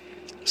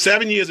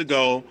 7 years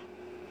ago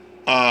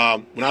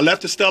when I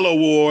left the Stellar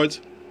Awards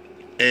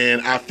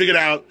And I figured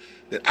out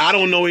that I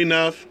don't know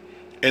enough,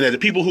 and that the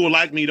people who are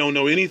like me don't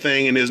know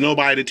anything, and there's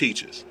nobody to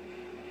teach us.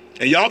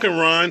 And y'all can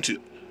run to,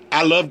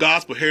 I love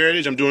Gospel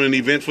Heritage. I'm doing an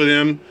event for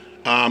them.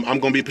 I'm going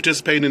to be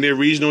participating in their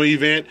regional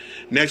event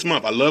next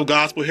month. I love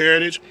Gospel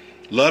Heritage.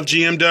 Love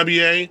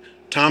GMWA.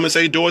 Thomas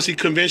A. Dorsey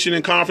Convention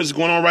and Conference is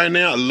going on right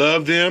now. I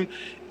love them.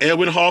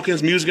 Edwin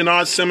Hawkins Music and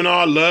Arts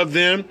Seminar. Love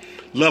them.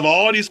 Love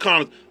all these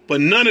conferences.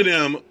 But none of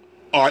them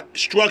are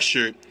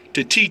structured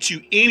to teach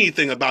you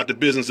anything about the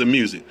business of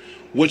music.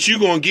 What you're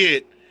going to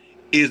get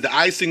is the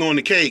icing on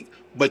the cake,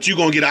 but you're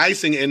going to get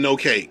icing and no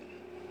cake.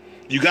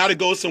 You got to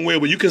go somewhere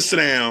where you can sit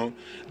down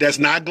that's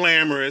not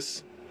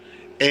glamorous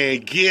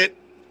and get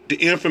the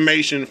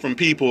information from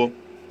people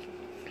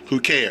who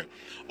care.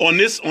 On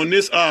this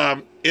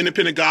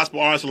Independent Gospel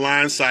Artists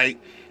Alliance site,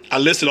 I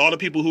listed all the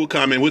people who are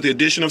coming, with the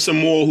addition of some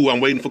more who I'm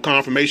waiting for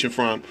confirmation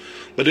from.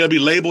 But there'll be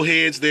label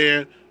heads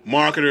there,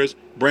 marketers,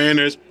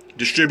 branders,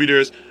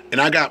 distributors, and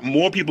I got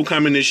more people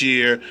coming this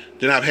year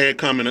than I've had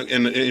coming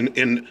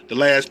in the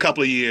last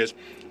couple of years.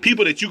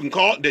 People that you can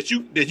call, that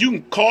you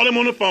can call them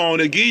on the phone.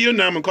 They give you your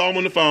number, call them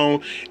on the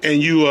phone,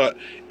 and you have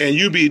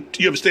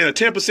stand a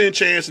 10%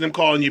 chance of them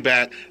calling you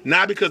back.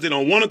 Not because they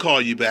don't want to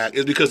call you back,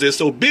 it's because they're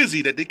so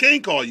busy that they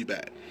can't call you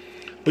back.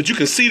 But you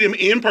can see them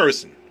in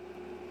person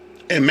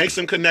and make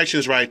some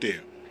connections right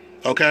there.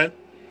 Okay?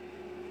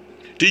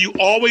 Do you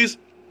always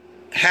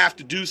have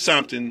to do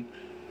something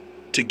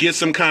to get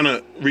some kind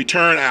of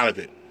return out of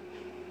it?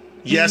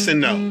 Yes and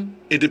no.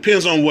 It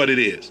depends on what it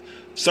is.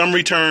 Some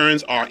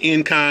returns are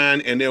in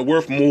kind and they're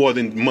worth more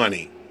than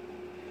money.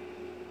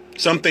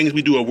 Some things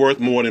we do are worth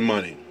more than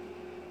money.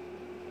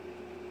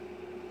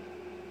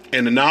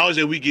 And the knowledge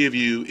that we give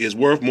you is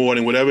worth more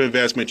than whatever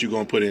investment you're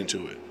going to put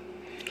into it.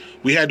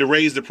 We had to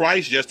raise the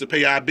price just to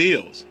pay our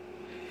bills.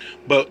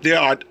 But there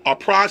are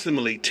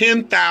approximately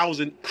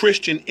 10,000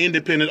 Christian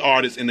independent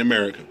artists in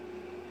America.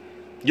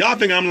 Y'all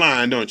think I'm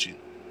lying, don't you?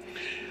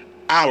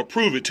 I will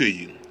prove it to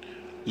you.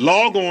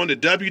 Log on to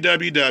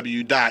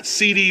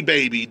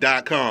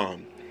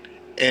www.cdbaby.com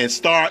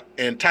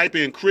and type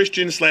in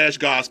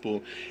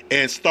Christian/gospel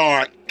and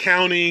start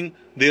counting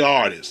the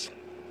artists.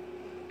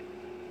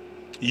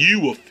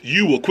 You will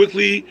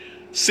quickly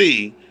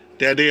see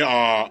that there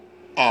are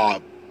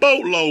a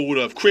boatload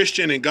of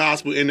Christian and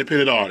gospel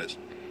independent artists.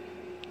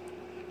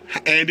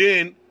 And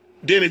then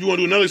if you want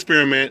to do another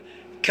experiment,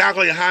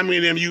 calculate how many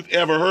of them you've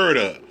ever heard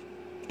of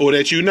or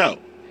that you know.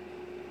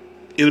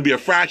 It'll be a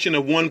fraction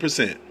of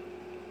 1%.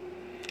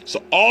 So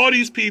all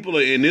these people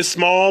are in this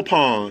small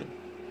pond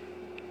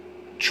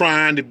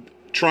trying to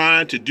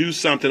do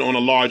something on a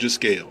larger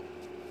scale.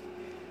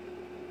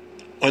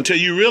 Until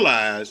you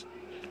realize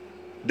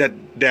that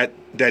there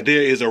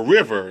is a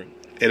river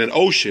and an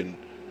ocean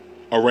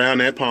around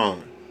that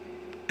pond.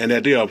 And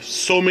that there are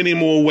so many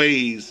more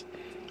ways,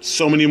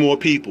 so many more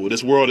people.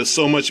 This world is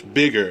so much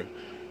bigger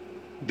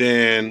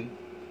than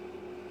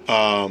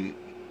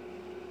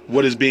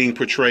what is being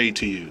portrayed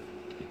to you.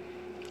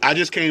 I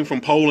just came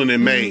from Poland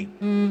in May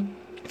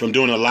from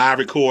doing a live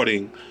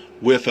recording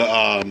with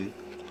a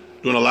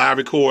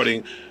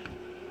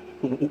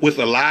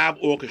live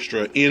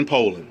orchestra in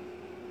Poland.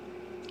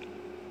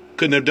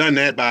 Couldn't have done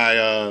that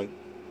by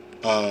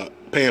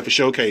paying for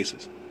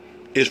showcases.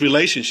 It's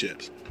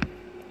relationships.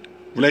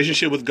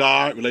 Relationship with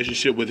God,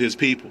 relationship with his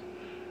people,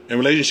 and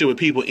relationship with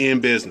people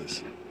in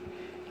business.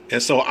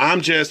 And so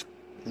I'm just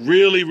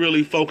really,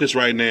 really focused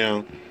right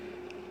now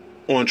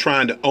on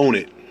trying to own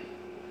it.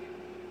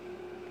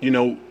 You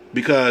know,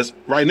 because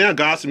right now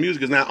gospel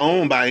music is not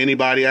owned by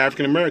anybody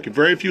African American.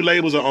 Very few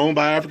labels are owned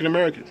by African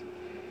Americans.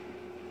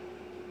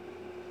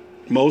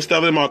 Most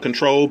of them are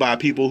controlled by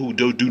people who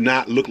do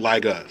not look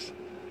like us.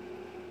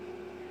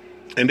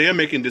 And they're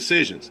making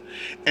decisions.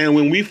 And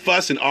when we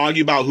fuss and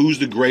argue about who's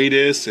the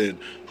greatest and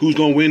who's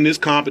going to win this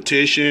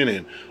competition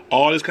and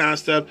all this kind of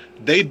stuff,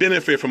 they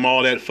benefit from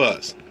all that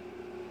fuss.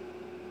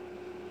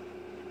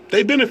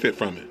 They benefit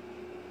from it.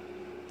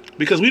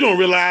 Because we don't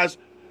realize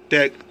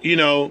that, you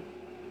know,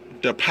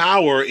 the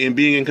power in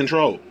being in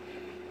control.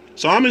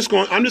 So I'm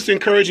just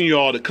encouraging you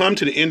all to come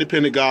to the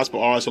Independent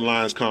Gospel Artists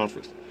Alliance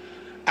Conference.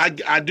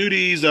 I do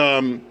these,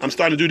 I'm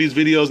starting to do these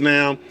videos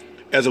now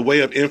as a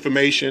way of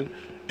information.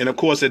 And of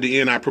course, at the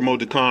end, I promote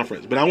the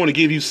conference. But I want to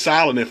give you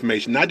solid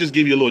information, not just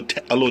give you a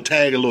little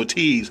tag, a little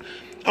tease.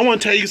 I want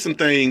to tell you some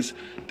things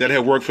that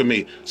have worked for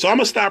me. So I'm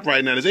going to stop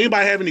right now. Does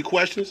anybody have any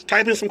questions?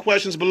 Type in some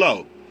questions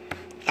below.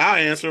 I'll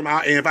answer them.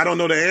 And if I don't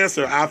know the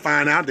answer, I'll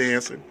find out the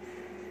answer.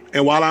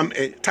 And while I'm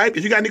type,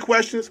 if you got any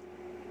questions,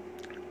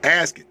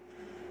 ask it.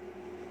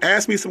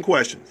 Ask me some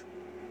questions.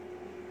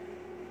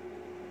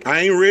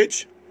 I ain't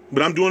rich,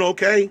 but I'm doing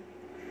okay.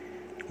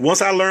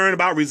 Once I learned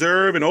about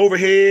reserve and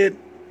overhead,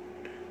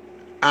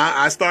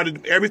 I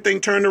started, everything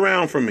turned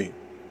around for me.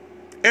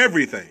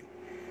 Everything.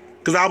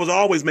 Because I was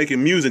always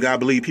making music I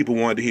believe people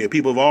wanted to hear.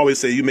 People have always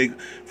said,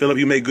 Phillip,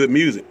 you make good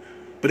music.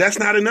 But that's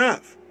not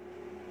enough.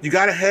 You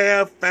got to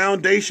have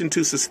foundation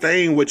to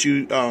sustain what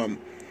you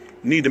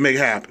need to make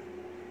happen.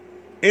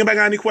 Anybody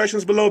got any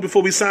questions below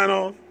before we sign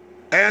off?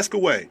 Ask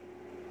away.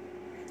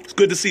 It's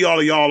good to see all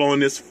of y'all on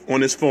this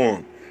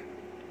forum.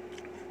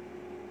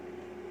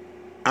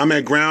 I'm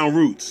at ground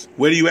roots.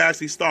 Where do you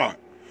actually start?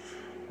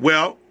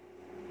 Well,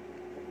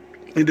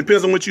 it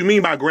depends on what you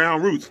mean by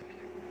ground roots.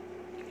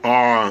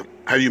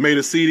 Have you made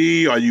a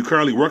CD? Are you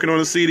currently working on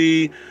a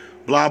CD?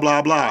 Blah,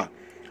 blah, blah.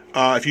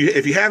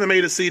 If you haven't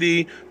made a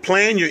CD,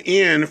 plan your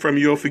end from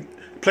your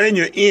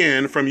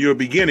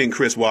beginning,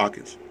 Chris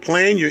Watkins.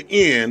 Plan your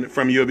end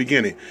from your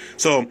beginning.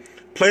 So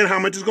plan how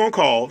much it's going to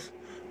cost.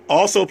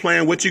 Also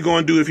plan what you're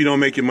going to do if you don't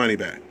make your money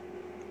back.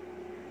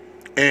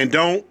 And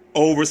don't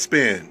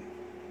overspend.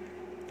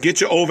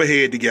 Get your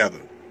overhead together.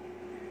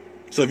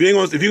 So if you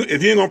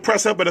ain't gonna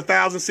press up at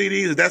 1,000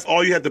 CDs, if that's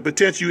all you have, the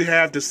potential you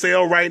have to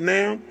sell right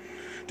now,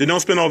 then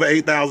don't spend over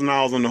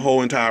 $8,000 on the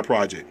whole entire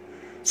project.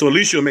 So at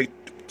least you'll make.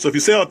 So if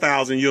you sell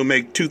 1,000, you'll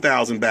make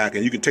 2,000 back,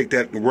 and you can take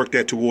that and work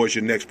that towards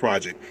your next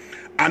project.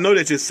 I know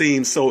that just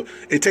seems so.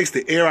 It takes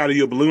the air out of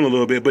your balloon a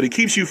little bit, but it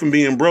keeps you from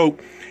being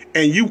broke.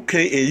 And you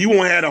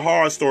won't have a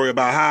horror story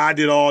about how I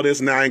did all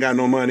this and now I ain't got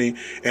no money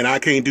and I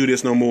can't do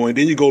this no more. And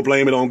then you go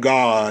blame it on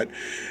God.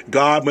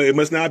 God, it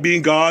must not be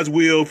in God's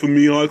will for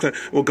me all the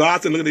time. Well,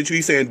 God's looking at you.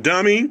 He's saying,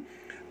 dummy,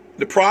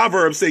 the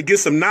Proverbs say, get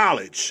some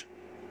knowledge.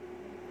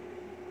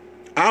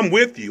 I'm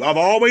with you. I've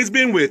always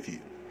been with you.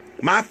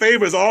 My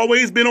favor has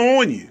always been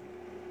on you.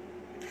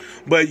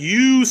 But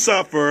you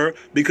suffer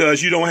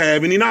because you don't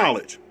have any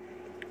knowledge.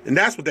 And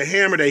that's what the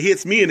hammer that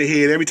hits me in the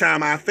head every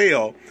time I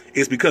fail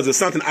is because of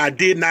something I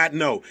did not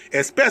know,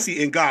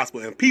 especially in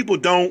gospel. And people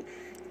don't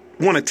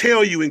want to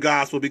tell you in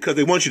gospel because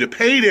they want you to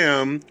pay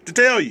them to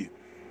tell you.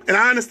 And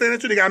I understand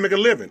that too. They got to make a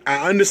living.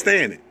 I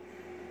understand it.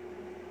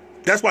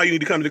 That's why you need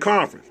to come to the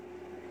conference.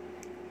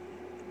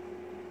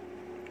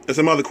 There's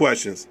some other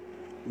questions.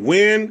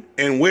 When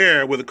and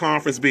where will the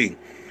conference be?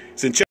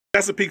 It's in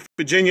Chesapeake,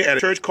 Virginia at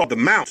a church called The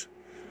Mount,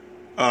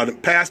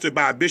 pastored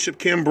by Bishop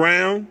Kim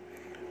Brown.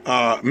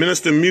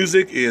 Minister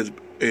music is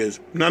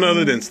none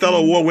other than Stellar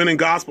Award-winning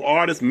gospel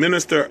artist,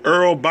 Minister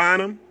Earl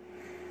Bynum,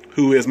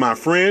 who is my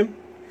friend.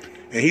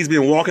 And he's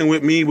been walking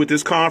with me with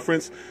this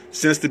conference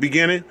since the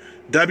beginning.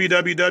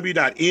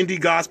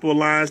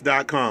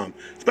 www.indiegospelalliance.com.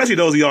 Especially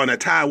those of y'all in that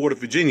Tidewater,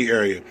 Virginia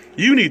area.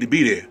 You need to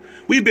be there.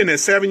 We've been there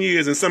 7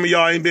 years and some of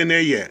y'all ain't been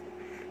there yet.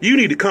 You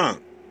need to come.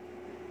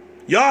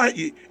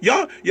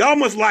 Y'all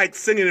must like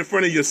singing in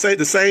front of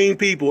the same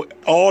people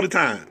all the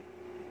time.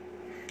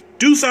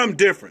 Do something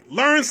different.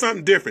 Learn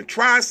something different.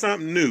 Try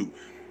something new.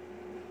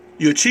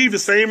 You achieve the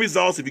same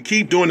results if you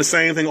keep doing the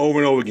same thing over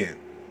and over again.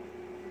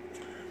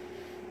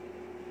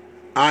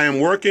 I am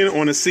working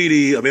on a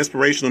CD of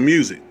inspirational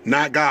music,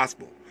 not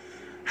gospel.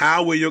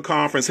 How will your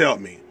conference help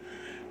me?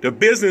 The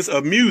business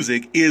of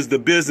music is the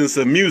business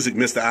of music,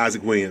 Mr.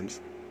 Isaac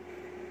Williams.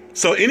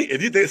 So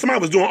if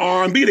somebody was doing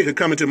R&B, they could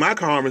come into my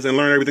conference and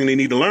learn everything they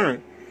need to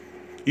learn.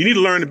 You need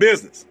to learn the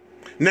business.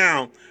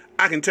 Now,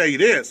 I can tell you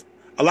this.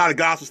 A lot of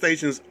gospel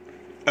stations,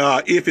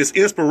 if it's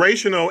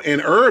inspirational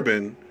and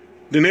urban,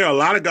 then there are a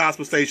lot of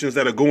gospel stations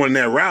that are going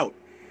that route.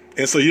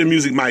 And so your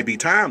music might be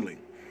timely.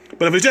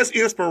 But if it's just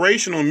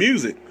inspirational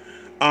music,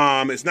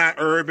 it's not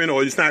urban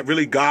or it's not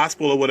really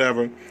gospel or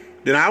whatever,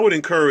 then I would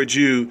encourage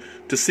you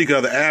to seek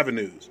other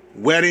avenues.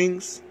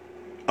 Weddings,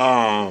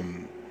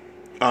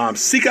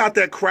 seek out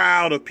that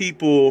crowd of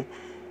people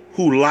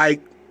who like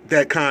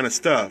that kind of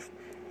stuff.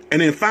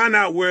 And then find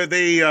out where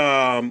they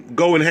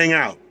go and hang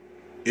out.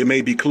 It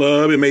may be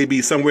club, it may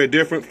be somewhere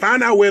different.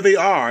 Find out where they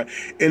are,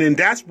 and then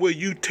that's where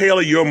you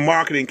tailor your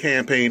marketing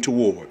campaign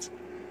towards.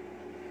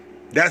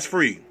 That's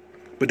free.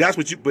 But that's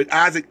what but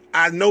Isaac,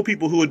 I know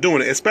people who are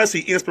doing it,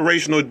 especially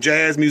inspirational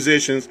jazz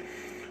musicians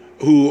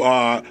who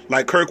are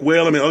like Kirk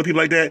Whalum and other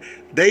people like that.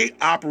 They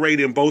operate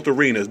in both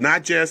arenas,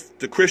 not just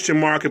the Christian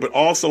market, but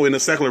also in the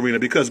secular arena,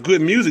 because good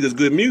music is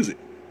good music.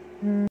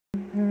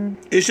 Mm-hmm.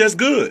 It's just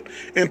good,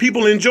 and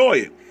people enjoy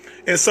it.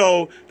 And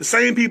so the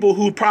same people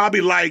who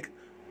probably like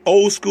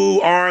old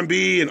school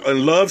R&B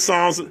and love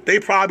songs,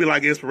 they probably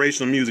like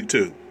inspirational music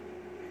too.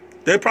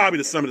 They're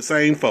probably some of the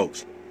same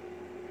folks.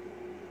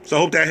 So I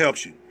hope that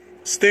helps you.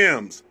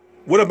 Stems.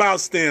 What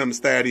about stems,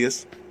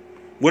 Thaddeus?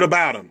 What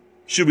about them?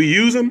 Should we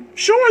use them?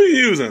 Sure, you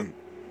use them.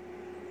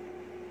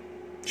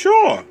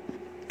 Sure.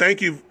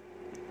 Thank you,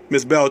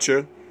 Miss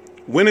Belcher.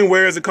 When and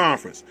where is the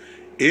conference?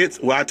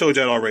 Well, I told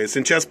you that already. It's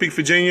in Chesapeake,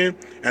 Virginia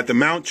at the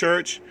Mount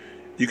Church.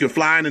 You can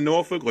fly into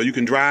Norfolk or you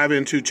can drive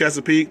into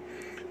Chesapeake.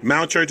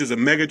 Mount Church is a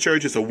mega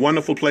church. It's a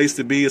wonderful place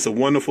to be. It's a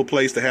wonderful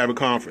place to have a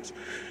conference.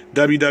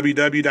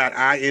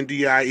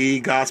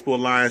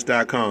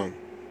 www.indiegospelalliance.com.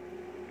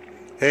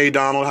 Hey,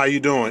 Donald, how you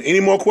doing?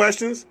 Any more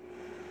questions?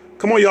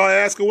 Come on, y'all,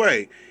 ask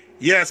away.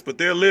 Yes, but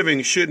their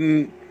living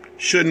shouldn't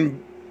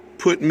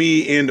put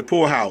me in the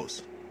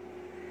poorhouse.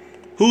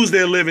 Who's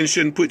their living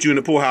shouldn't put you in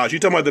the poorhouse? You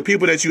talking about the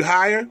people that you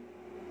hire?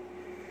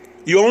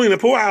 You're only in the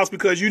poorhouse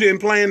because you didn't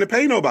plan to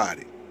pay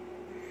nobody.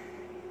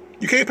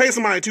 You can't pay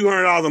somebody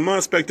 $200 a month,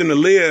 expect them to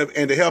live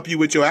and to help you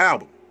with your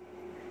album.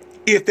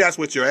 If that's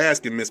what you're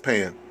asking, Miss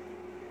Pam.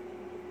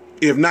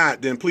 If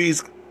not, then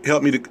please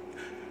help me to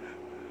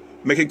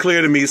make it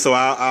clear to me so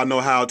I'll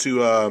know how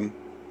to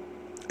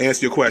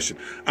answer your question.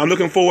 I'm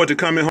looking forward to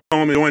coming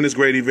home and joining this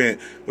great event.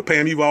 But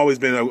Pam, you've always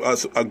been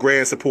a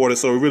grand supporter,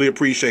 so we really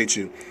appreciate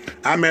you.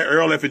 I met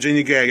Earl at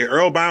Virginia Gag.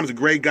 Earl Baum's a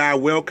great guy,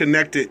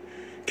 well-connected,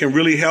 can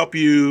really help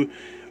you.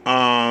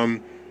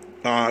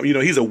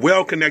 He's a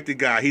well-connected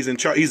guy. He's in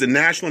charge. He's the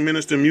National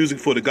Minister of Music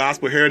for the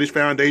Gospel Heritage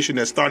Foundation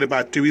that started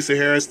by Teresa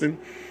Harrison.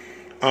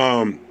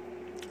 And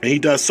he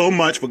does so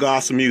much for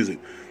gospel music.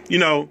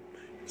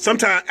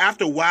 Sometimes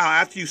after a while,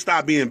 after you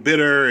stop being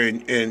bitter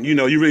and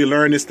you really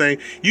learn this thing,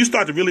 you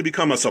start to really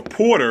become a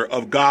supporter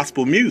of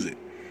gospel music.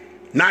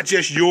 Not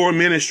just your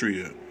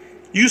ministry.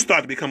 You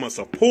start to become a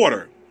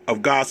supporter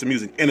of gospel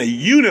music and a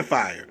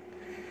unifier.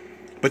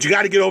 But you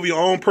got to get over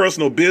your own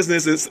personal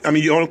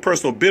your own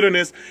personal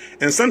bitterness.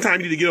 And sometimes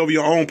you need to get over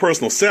your own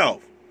personal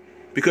self.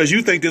 Because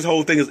you think this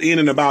whole thing is in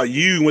and about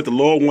you and what the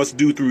Lord wants to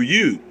do through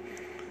you.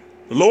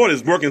 The Lord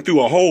is working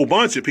through a whole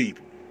bunch of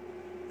people.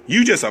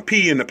 You just a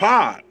pea in the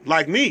pod,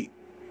 like me.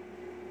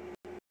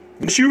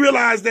 Once you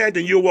realize that,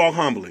 then you'll walk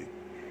humbly.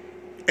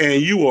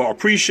 And you will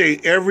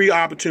appreciate every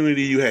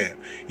opportunity you have.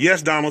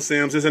 Yes, Donald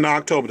Sims is in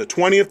October, the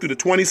 20th through the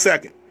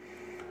 22nd.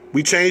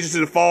 We changed it to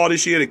the fall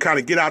this year to kind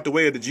of get out the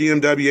way of the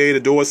GMWA, the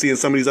Dorsey, and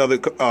some of these other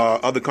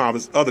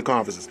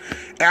conferences.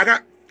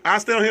 And I'll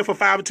stay on here for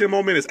 5 or 10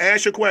 more minutes.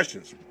 Ask your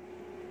questions.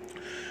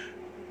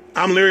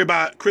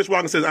 Chris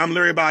Walken says, I'm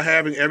leery about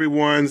having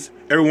everyone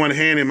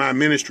hand in my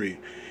ministry.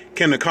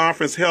 Can the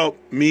conference help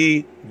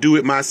me do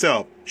it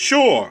myself?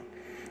 Sure,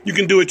 you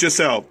can do it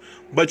yourself,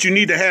 but you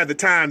need to have the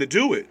time to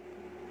do it.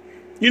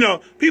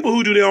 People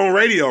who do their own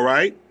radio,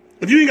 right?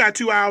 If you ain't got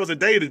 2 hours a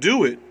day to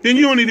do it, then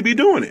you don't need to be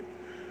doing it.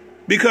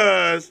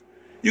 Because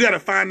you got to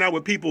find out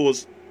what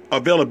people's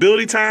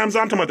availability times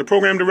are. I'm talking about the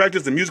program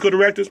directors, the musical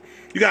directors.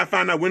 You got to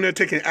find out when they're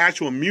taking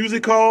actual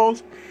music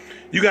calls.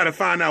 You got to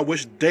find out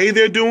which day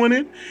they're doing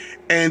it.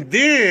 And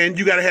then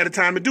you got to have the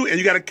time to do it. And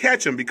you got to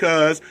catch them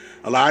because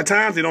a lot of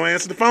times they don't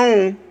answer the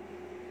phone.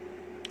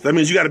 So that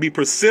means you got to be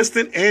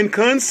persistent and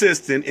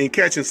consistent in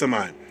catching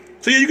somebody.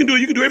 So yeah, you can do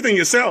everything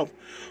yourself.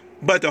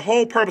 But the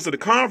whole purpose of the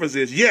conference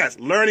is, yes,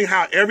 learning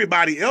how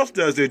everybody else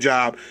does their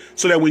job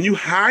so that when you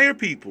hire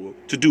people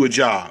to do a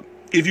job,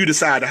 if you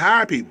decide to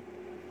hire people,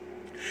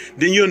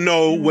 then you'll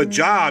know what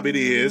job it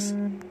is.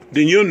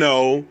 Then you'll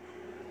know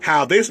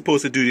how they're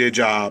supposed to do their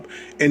job.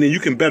 And then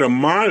you can better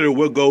monitor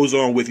what goes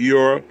on with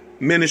your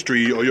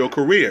ministry or your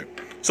career.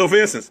 So, for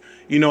instance,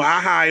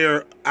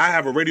 I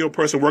have a radio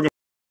person working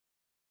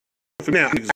for me now.